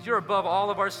all things. You're above all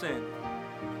of our sin.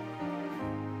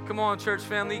 Come on, church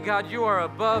family. God, you're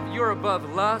above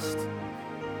lust.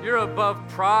 You're above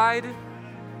pride.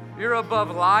 You're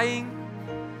above lying.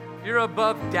 You're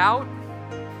above doubt.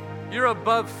 You're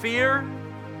above fear.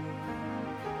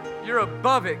 You're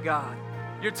above it, God.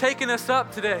 You're taking us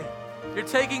up today. You're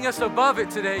taking us above it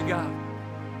today, God.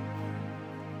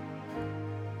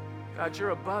 God, you're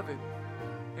above it.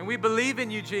 And we believe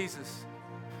in you, Jesus.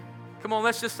 Come on,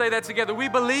 let's just say that together. We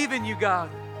believe in you,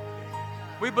 God.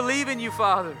 We believe in you,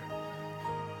 Father.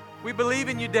 We believe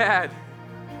in you, Dad.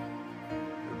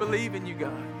 We believe in you,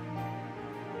 God.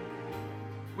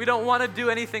 We don't want to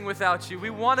do anything without you. We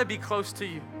want to be close to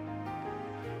you.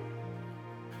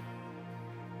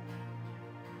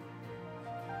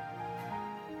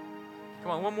 Come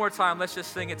on, one more time. Let's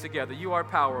just sing it together. You are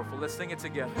powerful. Let's sing it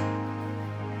together.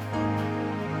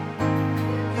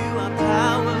 You are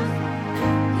powerful,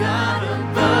 God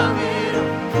above it all.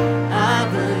 I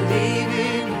believe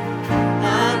in you.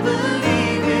 I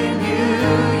believe in you.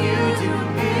 You do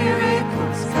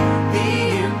miracles, the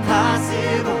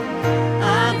impossible.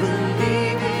 I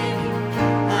believe in you.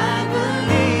 I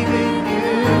believe in you.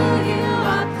 You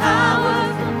are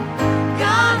powerful,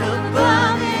 God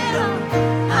above it all.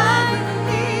 I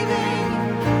believe in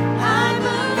you. I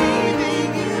believe in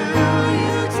you.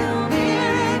 You do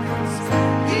miracles,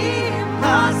 the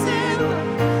impossible.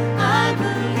 I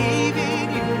believe in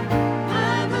you.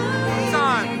 I believe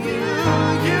in you.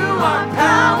 You are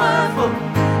powerful,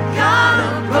 God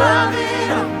above it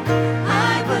all.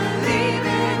 I believe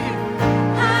in you.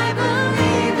 I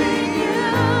believe in you.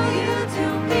 You do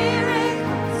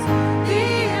miracles, the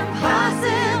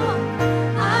impossible.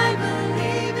 I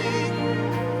believe in you.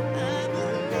 I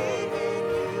believe in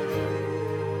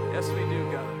you. Yes, we do,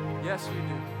 God. Yes, we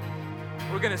do.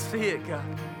 We're going to see it, God.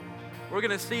 We're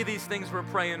going to see these things we're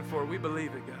praying for. We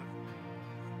believe it, God.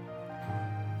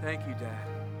 Thank you, Dad.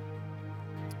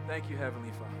 Thank you,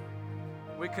 Heavenly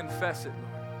Father. We confess it,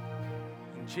 Lord.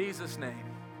 In Jesus' name.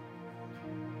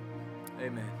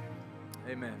 Amen.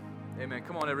 Amen. Amen.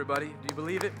 Come on, everybody. Do you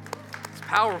believe it? It's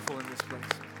powerful in this place.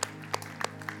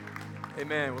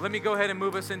 Amen. Well, let me go ahead and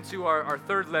move us into our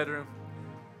third letter.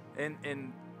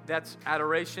 And that's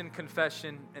adoration,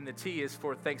 confession, and the T is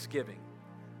for thanksgiving.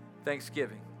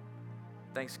 Thanksgiving.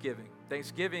 Thanksgiving.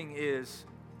 Thanksgiving is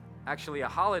actually a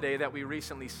holiday that we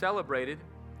recently celebrated.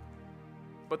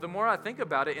 But the more I think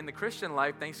about it in the Christian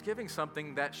life, Thanksgiving is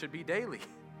something that should be daily.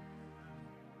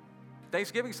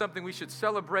 Thanksgiving is something we should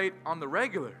celebrate on the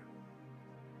regular.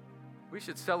 We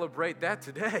should celebrate that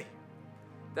today.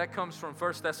 That comes from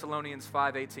 1 Thessalonians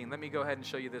 5:18. Let me go ahead and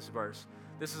show you this verse.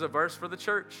 This is a verse for the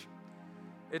church.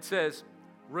 It says,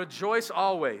 rejoice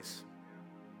always.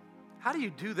 How do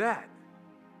you do that?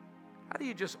 How do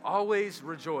you just always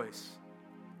rejoice?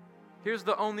 Here's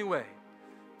the only way.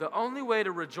 The only way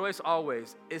to rejoice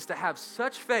always is to have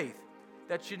such faith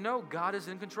that you know God is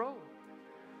in control.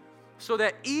 So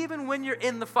that even when you're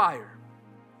in the fire,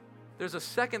 there's a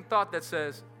second thought that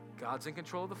says, God's in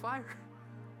control of the fire.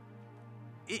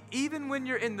 Even when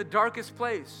you're in the darkest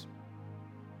place,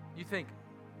 you think,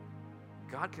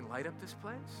 God can light up this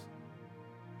place?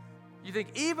 You think,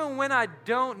 even when I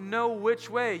don't know which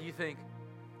way, you think,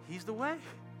 He's the way.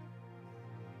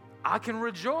 I can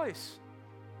rejoice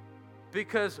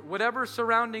because whatever's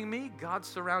surrounding me, God's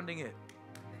surrounding it.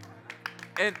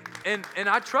 And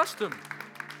I trust Him.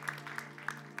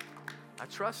 I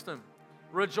trust Him.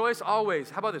 Rejoice always.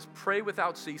 How about this? Pray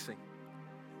without ceasing.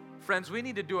 Friends, we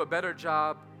need to do a better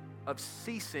job of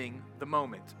ceasing the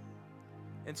moment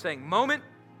and saying, moment,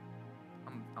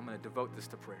 I'm going to devote this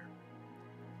to prayer.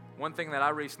 One thing that I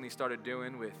recently started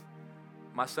doing with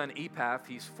my son Epaph,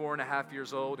 he's 4.5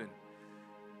 years old,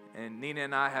 and Nina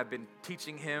and I have been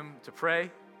teaching him to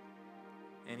pray,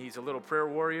 and he's a little prayer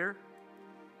warrior.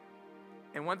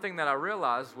 And one thing that I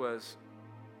realized was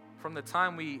from the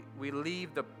time we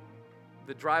leave the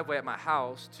driveway at my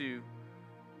house to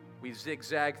we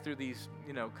zigzag through these,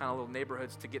 kind of little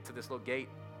neighborhoods to get to this little gate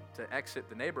to exit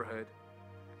the neighborhood,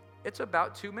 it's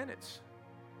about 2 minutes.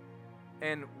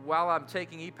 And while I'm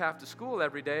taking Epaph to school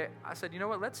every day, I said, you know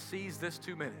what, let's seize this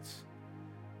 2 minutes.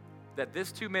 that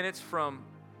this 2 minutes from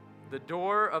the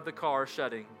door of the car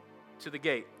shutting to the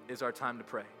gate is our time to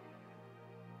pray.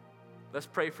 Let's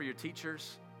pray for your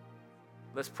teachers.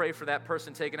 Let's pray for that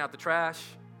person taking out the trash.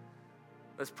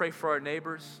 Let's pray for our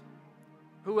neighbors.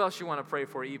 Who else you want to pray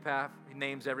for, EPAF? He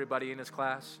names everybody in his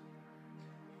class.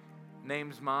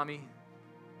 Names mommy.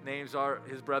 Names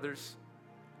his brothers.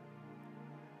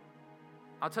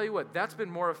 I'll tell you what, that's been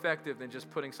more effective than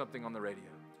just putting something on the radio.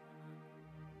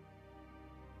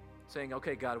 Saying,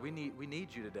 okay, God, we need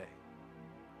you today.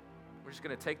 We're just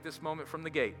going to take this moment from the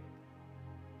gate.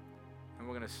 And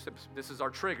we're going to, this is our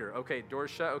trigger. Okay, doors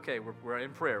shut. Okay, we're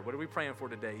in prayer. What are we praying for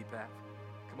today, EPAF?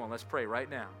 Come on, let's pray right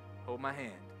now. Hold my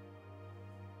hand.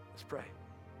 Let's pray.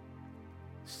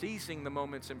 Ceasing the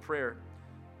moments in prayer.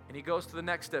 And he goes to the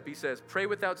next step. He says, pray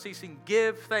without ceasing.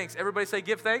 Give thanks. Everybody say,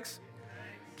 give thanks.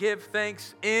 Give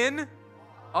thanks in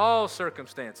all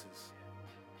circumstances.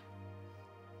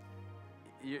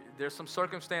 There's some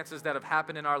circumstances that have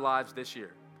happened in our lives this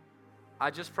year. I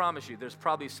just promise you, there's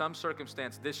probably some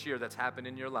circumstance this year that's happened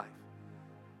in your life.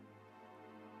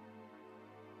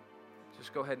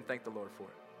 Just go ahead and thank the Lord for it.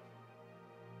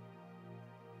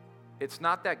 It's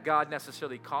not that God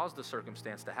necessarily caused the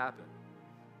circumstance to happen,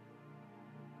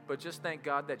 but just thank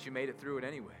God that you made it through it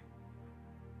anyway.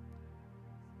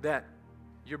 That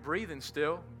you're breathing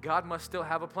still. God must still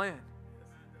have a plan.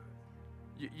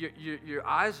 Your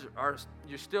eyes are,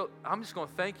 you're still, I'm just going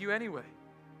to thank you anyway.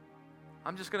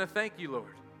 I'm just going to thank you,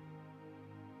 Lord.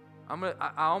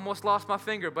 I almost lost my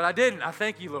finger, but I didn't. I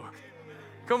thank you, Lord.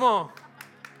 Come on.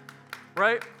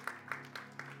 Right?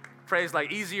 Praise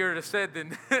like easier to said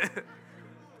than,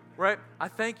 right? I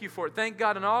thank you for it. Thank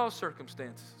God in all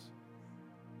circumstances.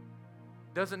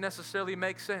 Doesn't necessarily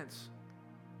make sense.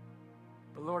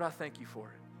 But Lord, I thank you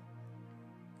for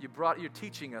it. You're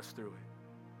teaching us through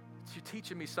it. You're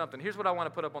teaching me something. Here's what I want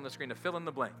to put up on the screen, a fill in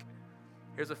the blank.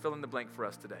 Here's a fill in the blank for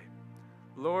us today.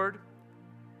 Lord,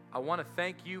 I want to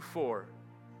thank you for,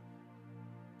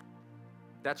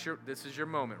 this is your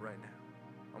moment right now.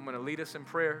 I'm going to lead us in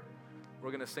prayer. We're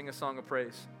going to sing a song of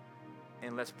praise,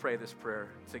 and let's pray this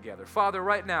prayer together. Father,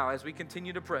 right now, as we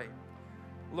continue to pray,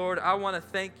 Lord, I want to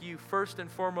thank you first and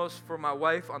foremost for my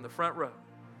wife on the front row.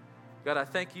 God, I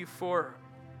thank you for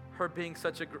her being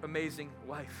such an amazing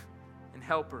wife and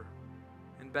helper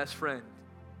and best friend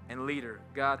and leader.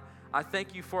 God, I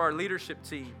thank you for our leadership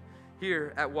team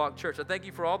here at Walk Church. I thank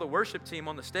you for all the worship team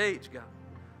on the stage, God.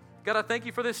 God, I thank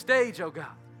you for this stage, oh God.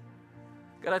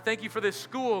 God, I thank you for this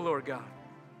school, Lord God.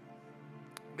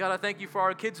 God, I thank you for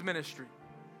our kids ministry.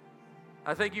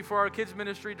 I thank you for our kids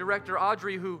ministry director,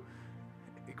 Audrey, who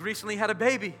recently had a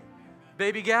baby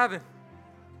Gavin,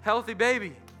 healthy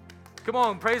baby. Come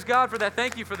on, praise God for that.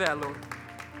 Thank you for that, Lord.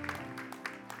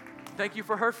 Thank you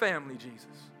for her family, Jesus.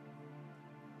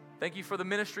 Thank you for the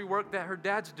ministry work that her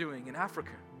dad's doing in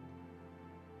Africa.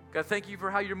 God, thank you for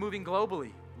how you're moving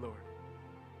globally, Lord.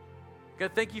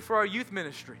 God, thank you for our youth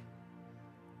ministry.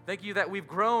 Thank you that we've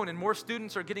grown and more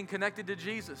students are getting connected to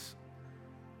Jesus.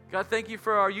 God, thank you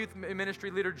for our youth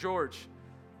ministry leader, George.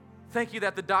 Thank you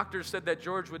that the doctors said that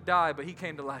George would die, but he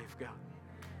came to life, God.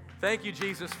 Thank you,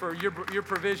 Jesus, for your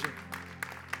provision.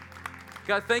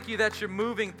 God, thank you that you're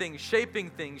moving things, shaping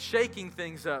things, shaking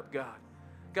things up, God.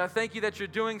 God, thank you that you're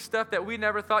doing stuff that we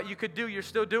never thought you could do. You're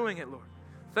still doing it, Lord.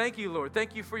 Thank you, Lord.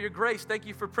 Thank you for your grace. Thank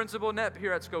you for Principal Knepp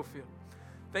here at Schofield.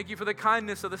 Thank you for the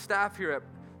kindness of the staff here at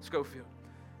Schofield.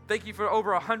 Thank you for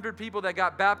over 100 people that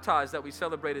got baptized that we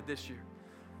celebrated this year.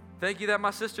 Thank you that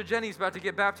my sister Jenny's about to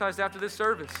get baptized after this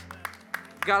service.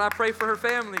 God, I pray for her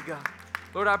family, God.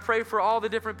 Lord, I pray for all the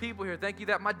different people here. Thank you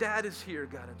that my dad is here,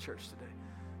 God, at church today.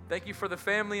 Thank you for the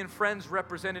family and friends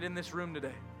represented in this room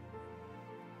today.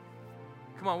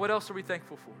 Come on, what else are we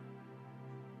thankful for?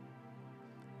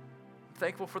 I'm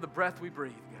thankful for the breath we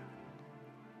breathe, God.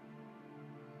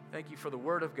 Thank you for the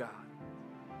Word of God.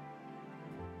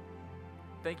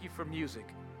 Thank you for music.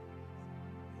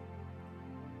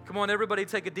 Come on, everybody,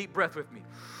 take a deep breath with me.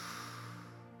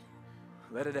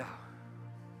 Let it out.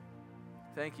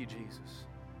 Thank you, Jesus.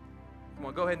 Come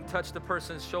on, go ahead and touch the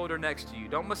person's shoulder next to you.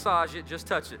 Don't massage it, just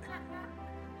touch it.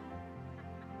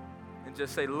 And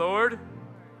just say, Lord,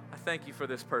 I thank you for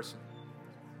this person.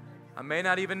 I may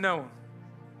not even know him,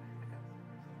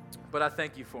 but I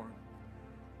thank you for him.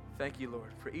 Thank you,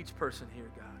 Lord, for each person here,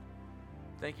 God.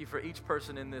 Thank you for each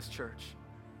person in this church.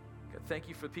 God, thank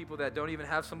you for people that don't even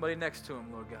have somebody next to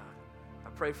them, Lord God. I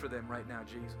pray for them right now,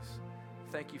 Jesus.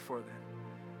 Thank you for them.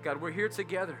 God, we're here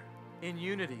together in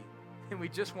unity, and we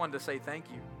just wanted to say thank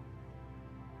you.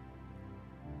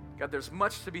 God, there's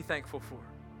much to be thankful for.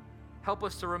 Help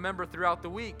us to remember throughout the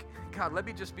week. God, let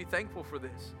me just be thankful for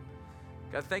this.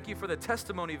 God, thank you for the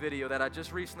testimony video that I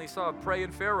just recently saw of Pray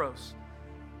in Pharaohs.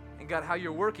 And God, how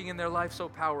you're working in their life so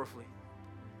powerfully.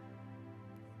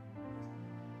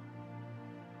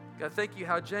 God, thank you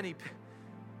how Jenny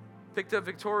picked up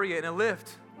Victoria in a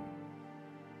lift.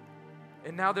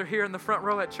 And now they're here in the front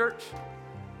row at church.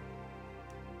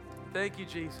 Thank you,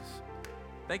 Jesus.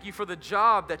 Thank you for the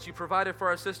job that you provided for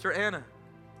our sister Anna.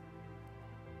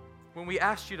 When we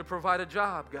asked you to provide a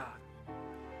job, God.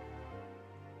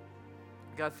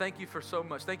 God, thank you for so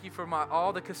much. Thank you for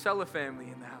all the Casella family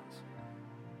in the house.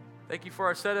 Thank you for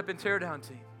our setup and teardown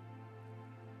team.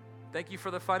 Thank you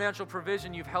for the financial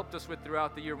provision you've helped us with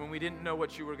throughout the year when we didn't know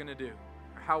what you were going to do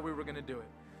or how we were going to do it.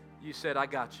 You said, I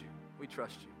got you. We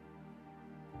trust you.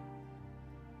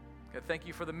 God, thank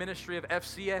you for the ministry of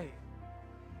FCA.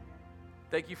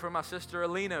 Thank you for my sister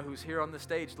Alina, who's here on the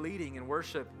stage leading in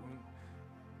worship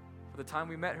for the time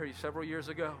we met her several years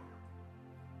ago.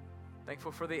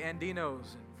 Thankful for the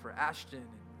Andinos and for Ashton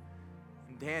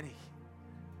and Danny,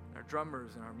 and our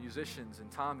drummers and our musicians and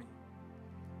Tommy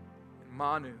and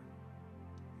Manu,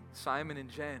 Simon and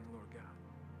Jen, Lord God,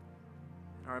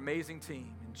 and our amazing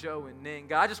team, and Joe and Ning.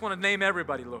 God, I just want to name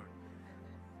everybody, Lord.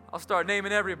 I'll start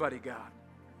naming everybody, God.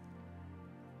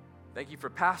 Thank you for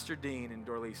Pastor Dean and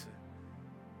Dorlisa.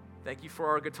 Thank you for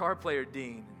our guitar player,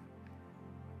 Dean,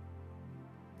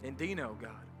 and Dino,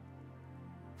 God.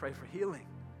 Pray for healing,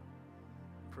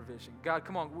 provision. God,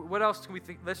 come on, what else can we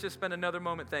think? Let's just spend another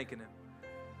moment thanking him.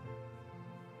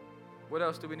 What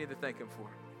else do we need to thank him for?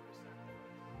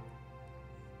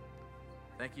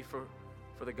 Thank you for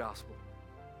the gospel.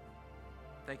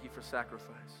 Thank you for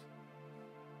sacrifice.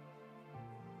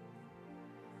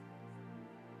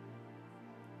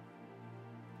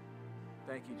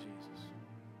 Thank you, Jesus.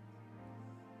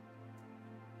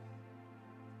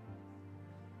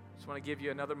 Just want to give you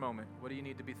another moment. What do you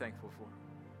need to be thankful for?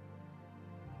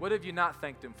 What have you not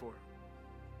thanked him for?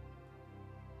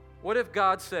 What if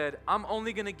God said, I'm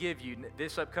only going to give you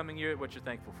this upcoming year what you're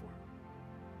thankful for?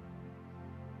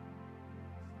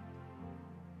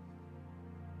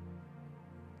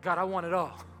 God, I want it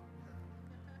all.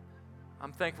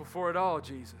 I'm thankful for it all,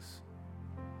 Jesus.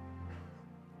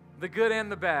 The good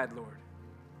and the bad, Lord.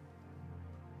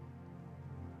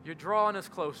 You're drawing us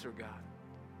closer, God.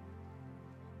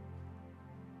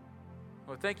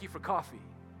 Well, thank you for coffee.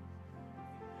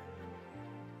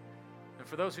 And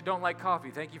for those who don't like coffee,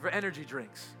 thank you for energy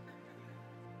drinks.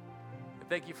 And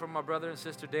thank you for my brother and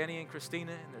sister Danny and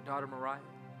Christina and their daughter Mariah,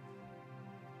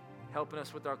 helping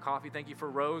us with our coffee. Thank you for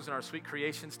Rose and our Sweet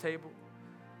Creations table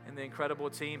and the incredible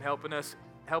team helping us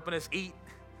eat.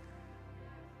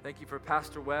 Thank you for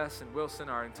Pastor Wes and Wilson,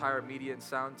 our entire media and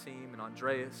sound team, and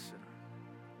Andreas, and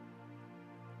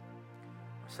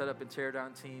our setup and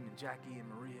teardown team, and Jackie and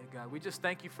Maria, God. We just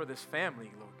thank you for this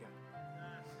family, Lord God.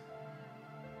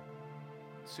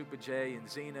 Super J and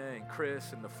Zena and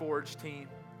Chris and the Forge team.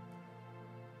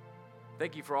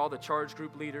 Thank you for all the charge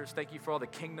group leaders. Thank you for all the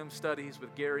kingdom studies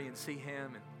with Gary and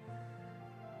Seaham,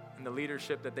 and the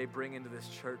leadership that they bring into this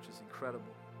church is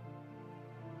incredible.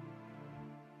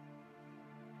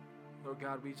 Lord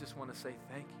God, we just want to say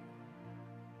thank you.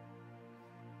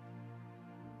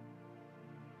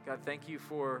 God, thank you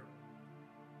for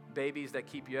babies that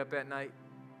keep you up at night.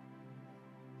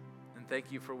 And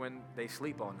thank you for when they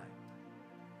sleep all night.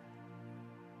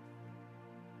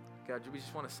 God, we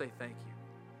just want to say thank you.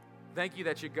 Thank you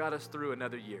that you got us through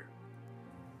another year.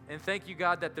 And thank you,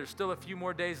 God, that there's still a few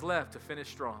more days left to finish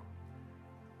strong.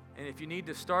 And if you need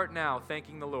to start now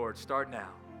thanking the Lord, start now.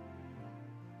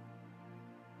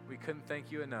 We couldn't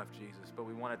thank you enough, Jesus, but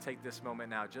we want to take this moment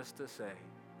now just to say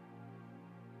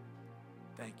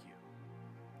thank you.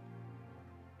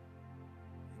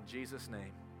 In Jesus'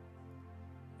 name,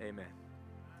 amen.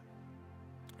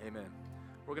 Amen.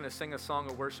 We're going to sing a song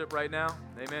of worship right now.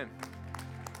 Amen.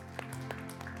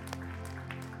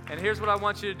 And here's what I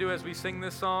want you to do as we sing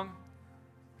this song.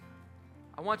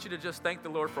 I want you to just thank the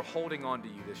Lord for holding on to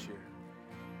you this year.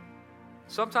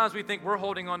 Sometimes we think we're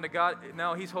holding on to God.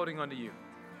 No, He's holding on to you.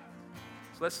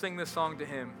 So let's sing this song to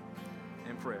Him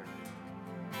in prayer.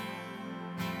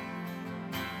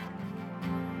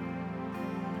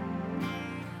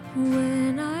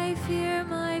 When I fear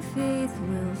my faith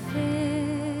will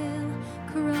fail,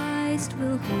 Christ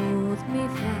will hold me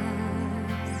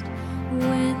fast.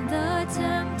 When the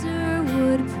tempter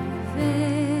would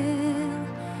prevail,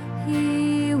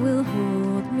 He will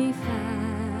hold me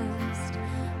fast.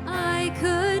 I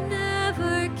could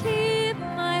never keep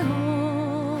my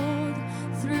hold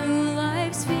through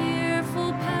life's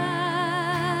fearful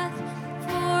path,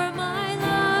 for my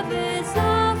love is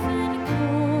often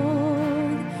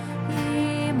cold.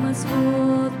 He must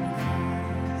hold me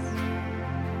fast.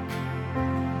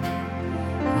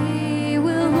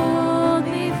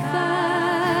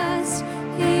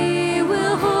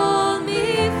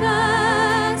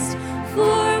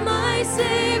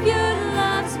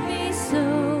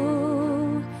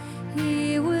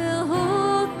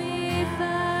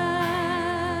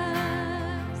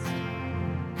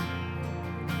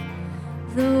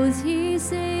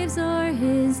 saves are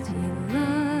his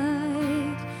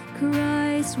delight.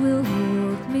 Christ will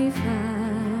hold me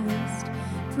fast,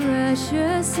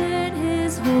 precious in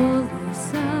his holy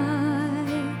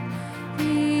sight.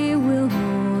 He will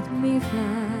hold me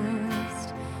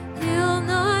fast. He'll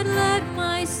not let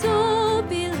my soul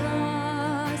be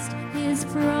lost. His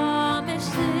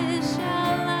promises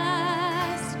shall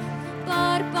last,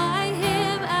 but by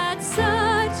him at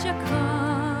such a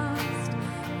cost,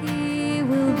 he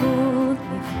will hold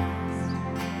me fast.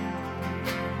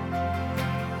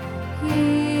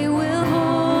 He will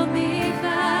hold me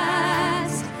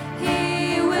fast.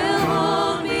 He will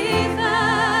hold me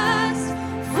fast.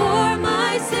 For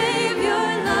my Savior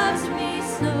loves me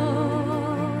so.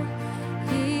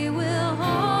 He will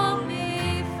hold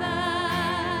me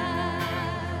fast.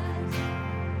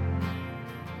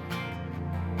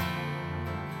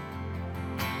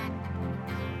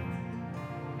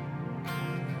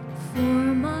 For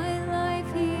my life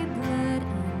he bled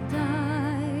and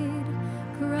died.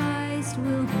 Christ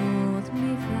will hold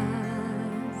me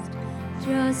fast.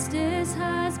 Justice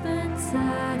has been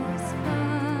satisfied.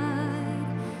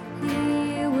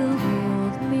 He will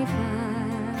hold me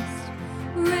fast.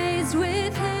 Raised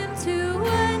with him to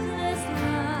endless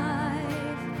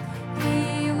life.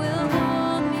 He will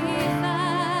hold me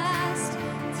fast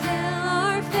till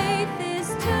our faith is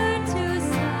turned to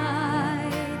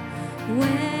sight.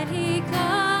 When he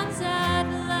comes at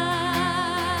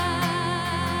last,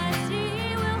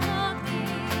 he will hold me.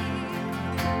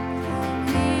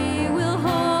 He will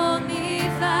hold me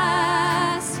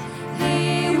fast.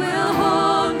 He will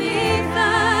hold me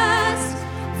fast.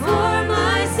 For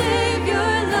my Savior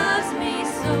loves me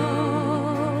so.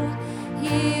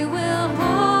 He will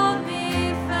hold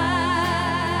me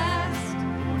fast.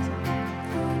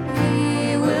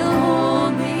 He will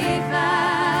hold me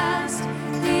fast.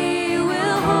 He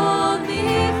will hold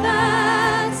me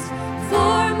fast.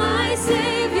 For my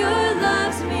Savior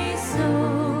loves me so.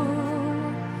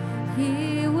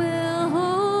 He will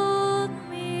hold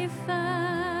me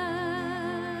fast.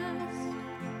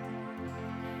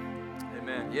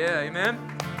 Amen. Yeah, amen.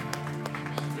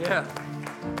 Yeah.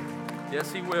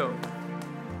 Yes, he will.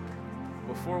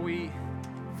 Before we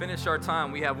finish our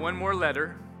time, we have one more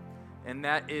letter, and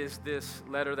that is this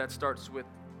letter that starts with,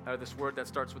 this word that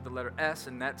starts with the letter S,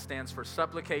 and that stands for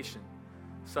supplication.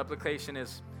 Supplication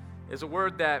is a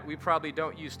word that we probably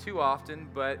don't use too often,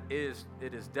 but it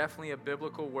is definitely a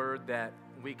biblical word that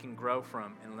we can grow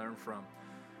from and learn from.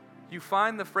 You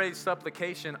find the phrase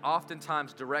supplication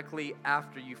oftentimes directly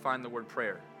after you find the word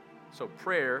prayer. So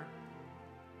prayer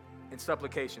and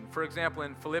supplication. For example,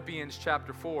 in Philippians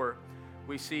chapter 4,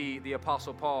 we see the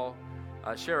Apostle Paul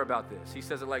share about this. He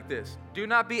says it like this: do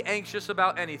not be anxious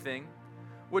about anything,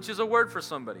 which is a word for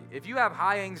somebody. If you have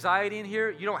high anxiety in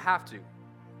here, you don't have to,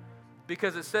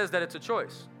 because it says that it's a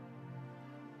choice.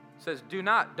 It says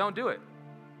don't do it.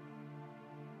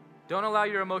 Don't allow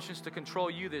your emotions to control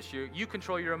you this year. You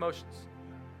control your emotions.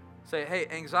 Say, hey,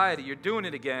 anxiety, you're doing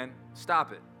it again.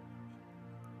 Stop it.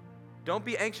 Don't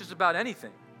be anxious about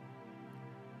anything,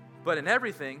 but in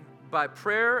everything, by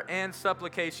prayer and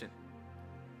supplication.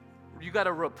 You got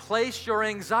to replace your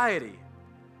anxiety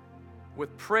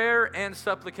with prayer and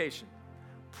supplication.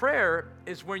 Prayer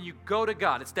is when you go to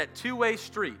God. It's that two-way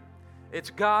street. It's,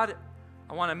 God,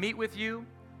 I want to meet with you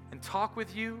and talk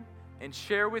with you and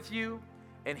share with you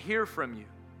and hear from you.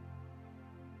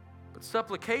 But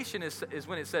supplication is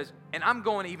when it says, and I'm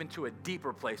going even to a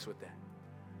deeper place with that.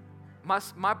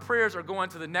 My prayers are going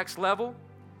to the next level,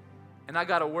 and I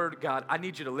got a word, God, I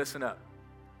need you to listen up.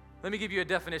 Let me give you a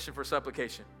definition for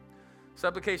supplication.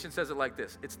 Supplication says it like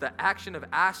this: it's the action of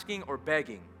asking or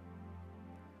begging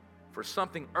for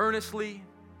something earnestly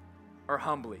or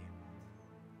humbly.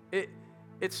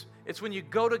 It's when you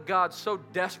go to God so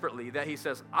desperately that he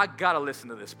says, I got to listen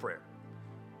to this prayer.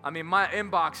 I mean, my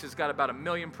inbox has got about 1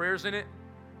 million prayers in it,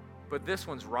 but this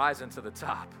one's rising to the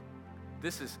top.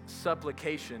 This is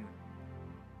supplication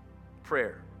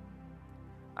prayer.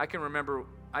 I can remember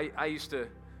I used to,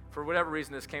 for whatever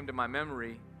reason this came to my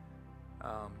memory,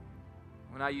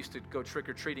 when I used to go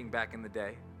trick-or-treating back in the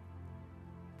day,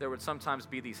 there would sometimes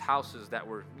be these houses that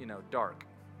were, dark,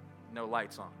 no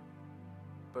lights on.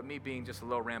 But me being just a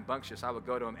little rambunctious, I would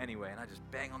go to them anyway, and I just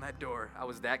bang on that door. I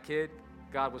was that kid.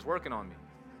 God was working on me.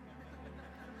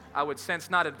 I would sense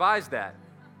not advise that.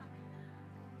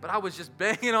 But I was just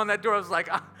banging on that door. I was like,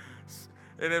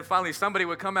 and then finally somebody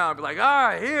would come out and be like, all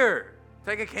right, here,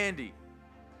 take a candy.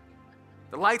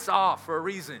 The light's off for a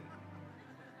reason.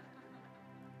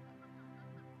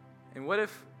 And what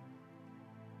if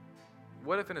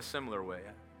in a similar way,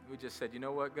 we just said, you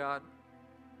know what, God?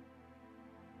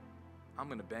 I'm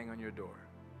going to bang on your door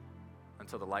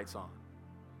until the light's on.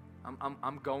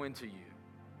 I'm going to you.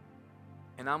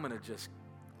 And I'm going to just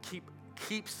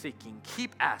keep seeking,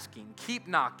 keep asking, keep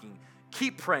knocking,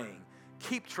 keep praying,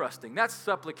 keep trusting. That's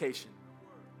supplication.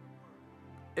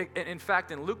 In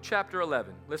fact, in Luke chapter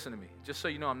 11, listen to me, just so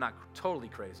you know I'm not totally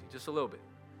crazy, just a little bit.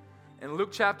 In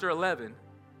Luke chapter 11,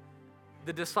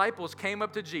 the disciples came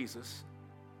up to Jesus,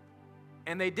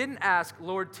 and they didn't ask,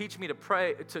 Lord, teach me to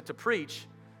pray, to preach.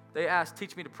 They asked,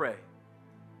 teach me to pray.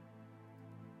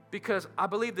 Because I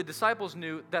believe the disciples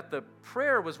knew that the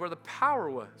prayer was where the power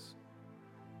was.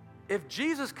 If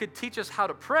Jesus could teach us how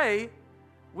to pray,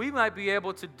 we might be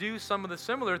able to do some of the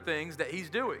similar things that he's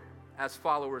doing as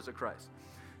followers of Christ.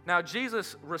 Now,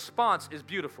 Jesus' response is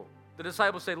beautiful. The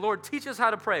disciples say, Lord, teach us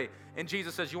how to pray. And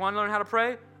Jesus says, you want to learn how to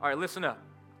pray? All right, listen up.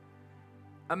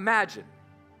 Imagine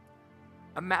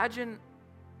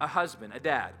a husband, a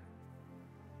dad,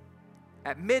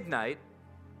 at midnight,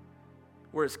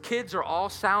 where his kids are all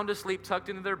sound asleep, tucked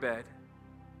into their bed.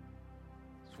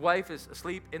 His wife is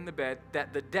asleep in the bed,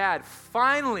 that the dad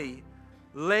finally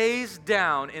lays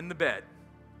down in the bed,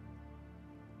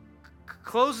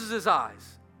 closes his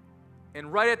eyes,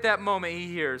 and right at that moment he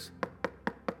hears,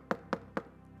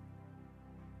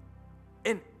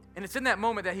 and it's in that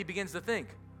moment that he begins to think,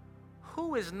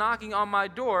 who is knocking on my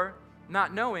door,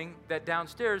 not knowing that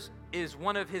downstairs is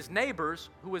one of his neighbors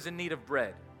who is in need of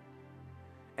bread.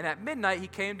 And at midnight, he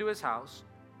came to his house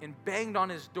and banged on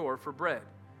his door for bread.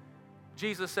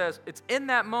 Jesus says it's in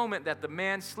that moment that the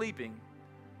man sleeping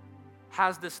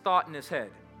has this thought in his head.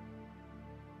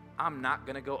 I'm not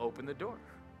going to go open the door.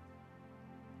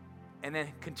 And then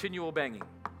continual banging.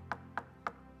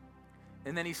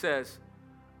 And then he says,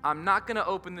 I'm not going to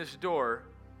open this door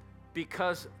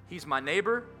because he's my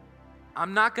neighbor.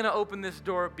 I'm not going to open this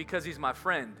door because he's my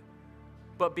friend.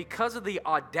 But because of the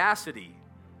audacity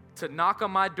to knock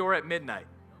on my door at midnight,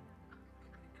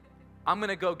 I'm going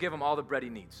to go give him all the bread he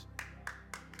needs.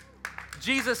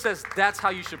 Jesus says that's how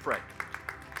you should pray.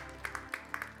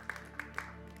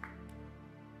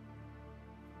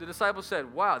 The disciples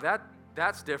said, wow,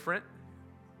 that's different.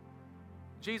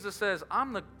 Jesus says,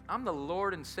 I'm the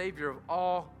Lord and Savior of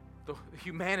all the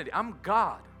humanity. I'm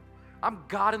God. I'm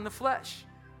God in the flesh.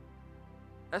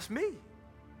 That's me.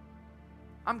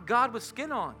 I'm God with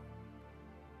skin on.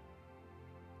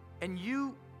 And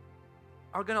you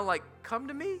are going to come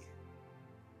to me?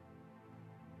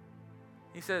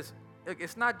 He says, look,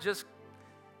 it's not just,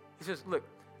 he says, look,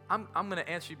 I'm going to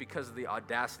answer you because of the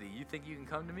audacity. You think you can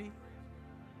come to me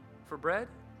for bread?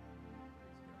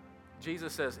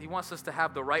 Jesus says he wants us to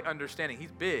have the right understanding.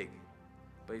 He's big,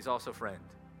 but he's also friend.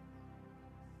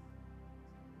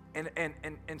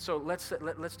 And so let's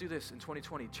do this in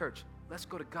 2020. Church, let's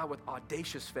go to God with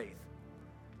audacious faith.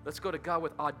 Let's go to God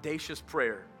with audacious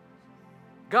prayer.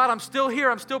 God, I'm still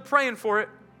here. I'm still praying for it.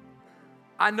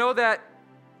 I know that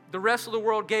the rest of the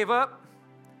world gave up.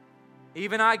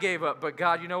 Even I gave up. But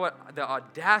God, you know what? The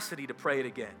audacity to pray it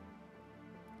again.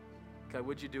 God,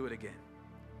 would you do it again?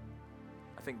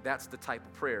 I think that's the type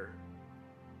of prayer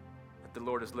that the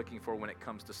Lord is looking for when it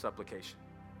comes to supplication.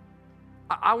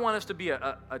 I want us to be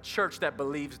a church that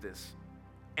believes this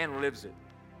and lives it.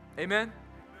 Amen?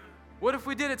 What if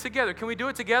we did it together? Can we do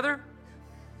it together?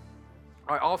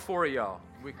 All right, all four of y'all.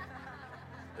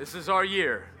 This is our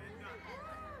year.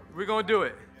 We're going to do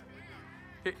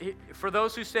it. For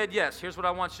those who said yes, here's what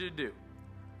I want you to do.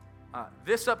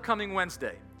 This upcoming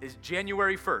Wednesday is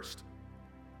January 1st.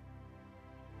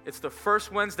 It's the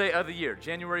first Wednesday of the year,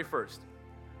 January 1st.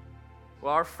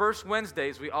 Well, our first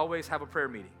Wednesdays, we always have a prayer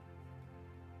meeting.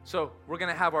 So we're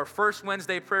going to have our first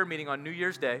Wednesday prayer meeting on New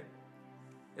Year's Day.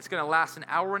 It's going to last an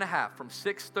hour and a half from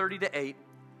 6:30 to 8.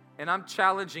 And I'm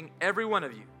challenging every one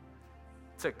of you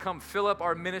to come fill up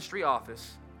our ministry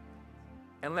office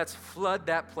and let's flood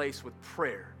that place with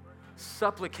prayer,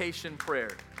 supplication prayer.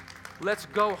 Let's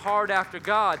go hard after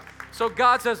God. So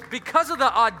God says, because of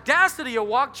the audacity of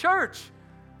Walk Church,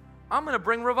 I'm going to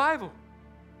bring revival.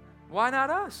 Why not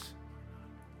us?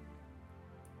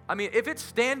 I mean, if it's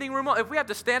standing room, if we have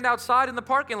to stand outside in the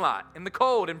parking lot in the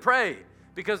cold and pray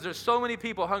because there's so many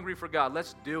people hungry for God,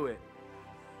 let's do it.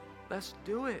 Let's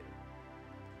do it.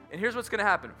 And here's what's going to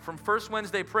happen. From First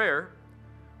Wednesday prayer,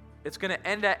 it's going to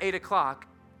end at 8 o'clock.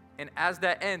 And as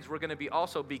that ends, we're going to be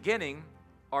also beginning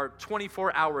our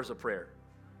 24 hours of prayer.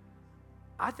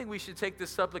 I think we should take this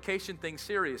supplication thing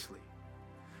seriously.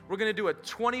 We're going to do a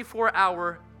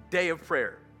 24-hour day of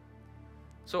prayer.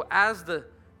 So as the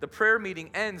prayer meeting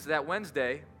ends that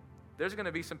Wednesday, there's going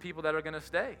to be some people that are going to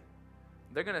stay.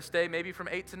 They're going to stay maybe from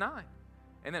 8 to 9.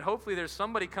 And then hopefully there's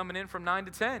somebody coming in from 9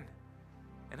 to 10.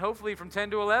 And hopefully from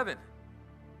 10 to 11.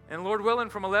 And Lord willing,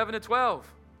 from 11 to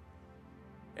 12.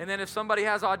 And then if somebody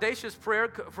has audacious prayer,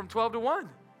 from 12 to 1.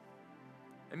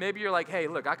 And maybe you're like, hey,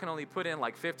 look, I can only put in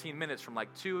like 15 minutes from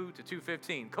like 2 to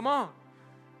 2:15. Come on.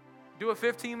 Do a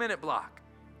 15-minute block.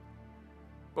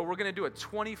 But we're going to do a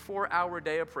 24-hour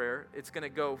day of prayer. It's going to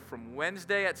go from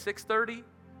Wednesday at 6:30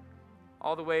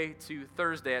 all the way to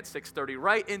Thursday at 6:30,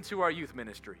 right into our youth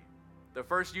ministry. The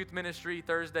first youth ministry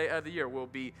Thursday of the year will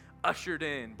be ushered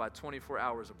in by 24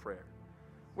 hours of prayer.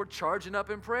 We're charging up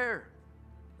in prayer.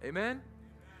 Amen?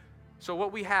 So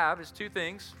what we have is two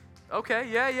things. Okay,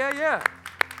 yeah.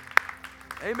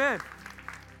 Amen.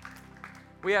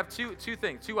 We have two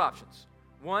things, two options.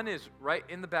 One is right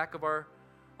in the back of our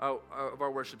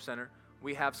worship center.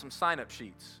 We have some sign-up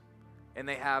sheets, and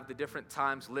they have the different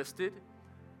times listed,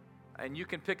 and you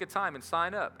can pick a time and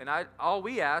sign up. And all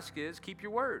we ask is keep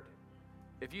your word.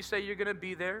 If you say you're going to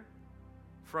be there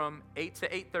from 8 to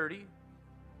 8:30,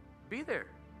 be there.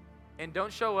 And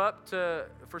don't show up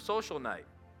for social night.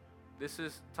 This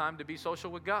is time to be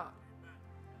social with God.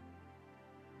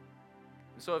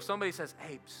 And so if somebody says,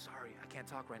 hey, sorry, I can't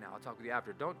talk right now. I'll talk with you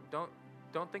after.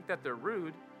 Don't think that they're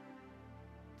rude.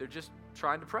 They're just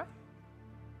trying to pray.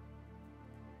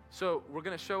 So we're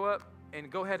going to show up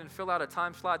and go ahead and fill out a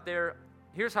time slot there.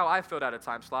 Here's how I filled out a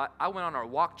time slot. I went on our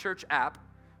Walk Church app,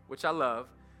 which I love.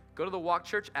 Go to the Walk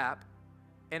Church app,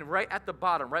 and right at the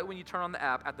bottom, right when you turn on the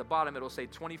app, at the bottom it'll say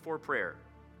 24 prayer.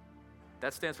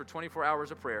 That stands for 24 hours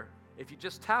of prayer. If you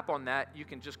just tap on that, you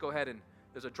can just go ahead and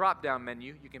there's a drop-down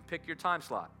menu. You can pick your time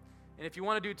slot. And if you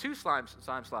want to do two time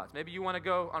slots, maybe you want to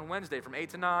go on Wednesday from 8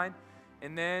 to 9,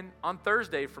 and then on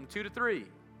Thursday from 2 to 3.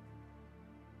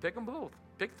 Pick them both.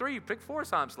 Pick 3, pick 4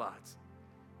 time slots.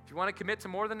 If you want to commit to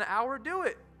more than an hour, do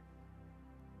it.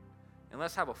 And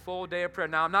let's have a full day of prayer.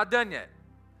 Now, I'm not done yet.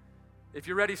 If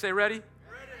you're ready, say ready. Ready.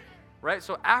 Right?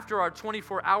 So after our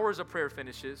 24 hours of prayer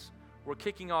finishes, we're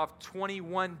kicking off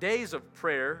 21 days of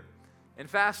prayer and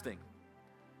fasting.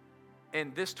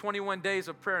 And this 21 days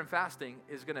of prayer and fasting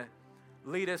is going to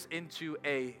lead us into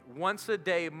a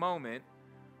once-a-day moment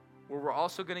where we're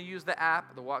also going to use the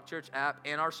app, the Walk Church app,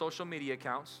 and our social media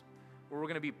accounts, where we're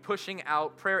going to be pushing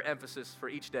out prayer emphasis for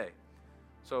each day.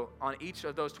 So on each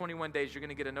of those 21 days, you're going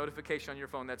to get a notification on your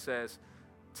phone that says,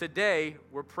 today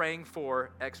we're praying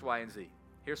for X, Y, and Z.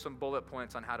 Here's some bullet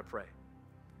points on how to pray.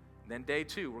 And then day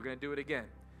 2, we're going to do it again.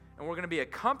 And we're going to be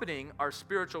accompanying our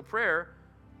spiritual prayer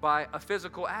by a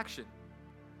physical action,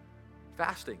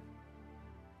 fasting.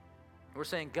 We're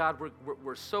saying, God,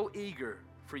 we're so eager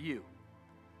for you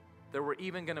that we're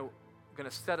even going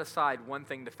to set aside one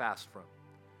thing to fast from.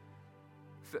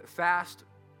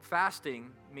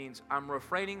 Fasting means I'm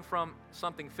refraining from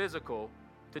something physical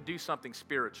to do something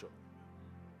spiritual.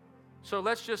 So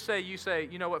let's just say you say,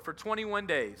 you know what, for 21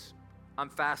 days, I'm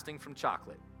fasting from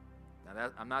chocolate. Now,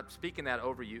 I'm not speaking that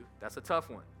over you. That's a tough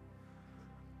one.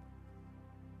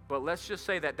 But let's just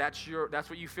say that's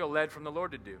what you feel led from the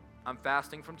Lord to do. I'm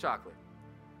fasting from chocolate.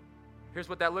 Here's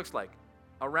what that looks like.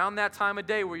 Around that time of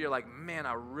day where you're like, man,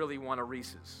 I really want a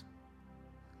Reese's.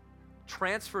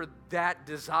 Transfer that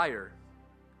desire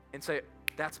and say,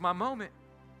 that's my moment.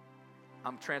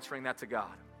 I'm transferring that to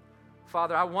God.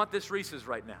 Father, I want this Reese's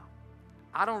right now.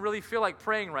 I don't really feel like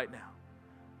praying right now.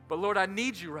 But Lord, I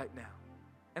need you right now.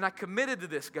 And I committed to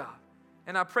this, God.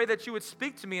 And I pray that you would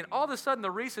speak to me. And all of a sudden,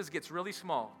 the Reese's gets really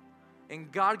small. And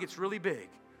God gets really big.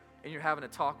 And you're having a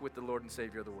talk with the Lord and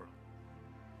Savior of the world.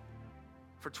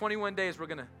 For 21 days, we're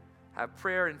going to have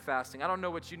prayer and fasting. I don't know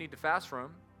what you need to fast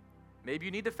from. Maybe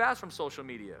you need to fast from social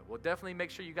media. Well, definitely make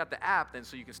sure you got the app then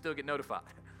so you can still get notified.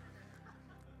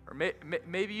 Or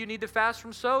maybe you need to fast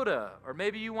from soda. Or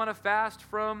maybe you want to fast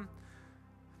from,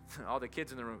 all the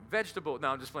kids in the room, vegetable. No,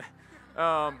 I'm just playing.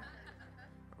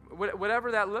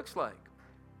 Whatever that looks like.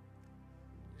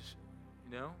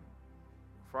 You know,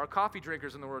 for our coffee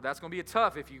drinkers in the world, that's going to be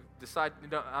tough if you decide,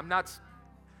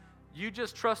 you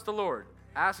just trust the Lord.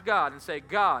 Ask God and say,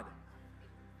 God,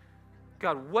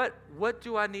 what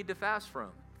do I need to fast from?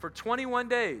 For 21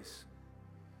 days,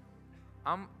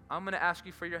 I'm going to ask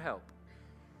you for your help.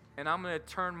 And I'm going to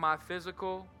turn my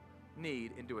physical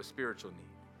need into a spiritual need.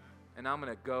 And I'm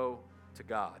going to go to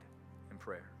God in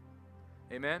prayer.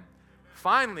 Amen?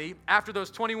 Finally, after those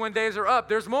 21 days are up,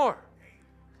 there's more.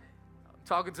 I'm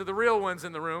talking to the real ones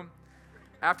in the room.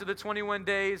 After the 21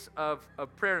 days of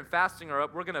prayer and fasting are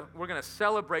up, we're gonna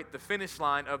celebrate the finish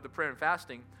line of the prayer and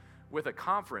fasting with a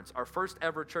conference, our first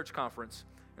ever church conference,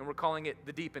 and we're calling it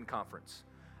the Deepen Conference.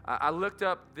 I looked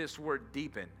up this word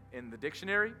deepen in the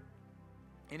dictionary,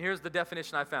 and here's the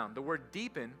definition I found. The word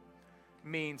deepen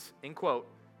means, in quote,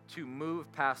 to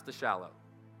move past the shallow.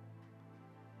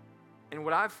 And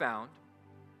what I've found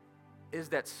is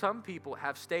that some people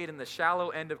have stayed in the shallow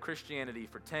end of Christianity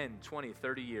for 10, 20,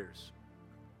 30 years.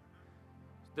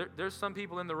 There's some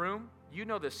people in the room, you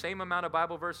know the same amount of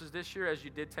Bible verses this year as you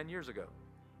did 10 years ago.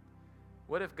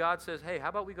 What if God says, hey, how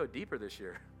about we go deeper this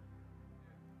year?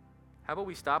 How about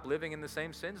we stop living in the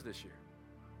same sins this year?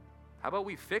 How about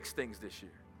we fix things this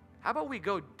year? How about we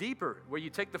go deeper where you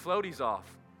take the floaties off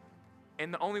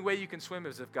and the only way you can swim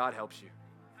is if God helps you?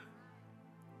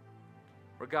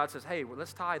 Where God says, hey, well,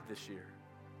 let's tithe this year.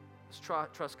 Let's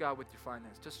trust God with your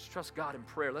finance. Just trust God in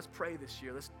prayer. Let's pray this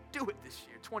year. Let's do it this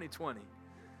year, 2020.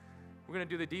 We're going to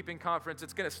do the Deep In Conference.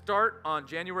 It's going to start on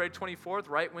January 24th,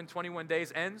 right when 21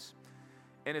 Days ends.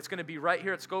 And it's going to be right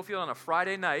here at Schofield on a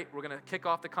Friday night. We're going to kick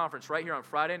off the conference right here on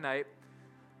Friday night.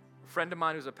 A friend of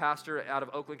mine who's a pastor out of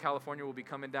Oakland, California will be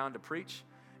coming down to preach.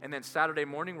 And then Saturday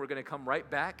morning, we're going to come right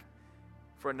back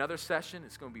for another session.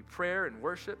 It's going to be prayer and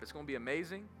worship. It's going to be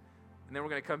amazing. And then we're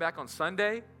going to come back on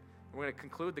Sunday. And we're going to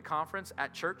conclude the conference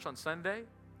at church on Sunday.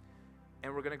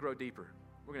 And we're going to grow deeper.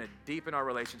 We're going to deepen our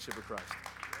relationship with Christ.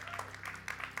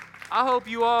 I hope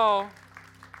you all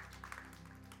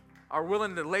are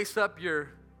willing to lace up your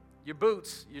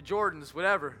boots, your Jordans,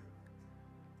 whatever,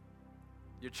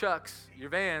 your Chucks, your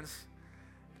Vans,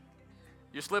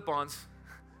 your slip-ons,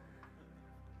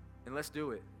 and let's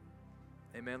do it.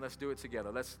 Amen. Let's do it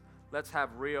together. Let's have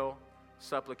real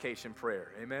supplication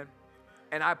prayer. Amen.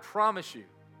 And I promise you,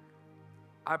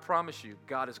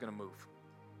 God is going to move.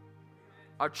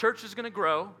 Our church is going to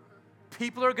grow.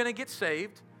 People are going to get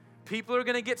saved. People are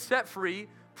going to get set free.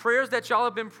 Prayers that y'all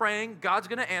have been praying, God's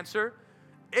going to answer.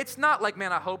 It's not like,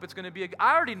 man, I hope it's going to be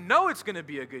I already know it's going to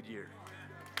be a good year.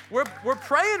 We're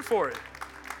praying for it.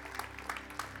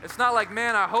 It's not like,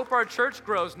 man, I hope our church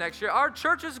grows next year. Our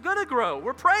church is going to grow.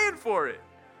 We're praying for it.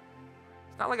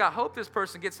 It's not like I hope this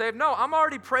person gets saved. No, I'm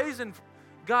already praising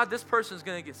God, this person is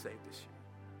going to get saved this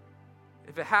year.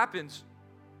 If it happens,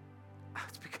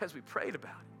 it's because we prayed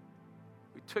about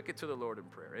it. We took it to the Lord in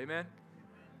prayer. Amen?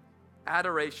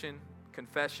 Adoration,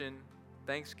 confession,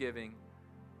 thanksgiving,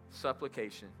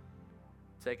 supplication.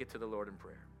 Take it to the Lord in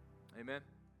prayer. Amen?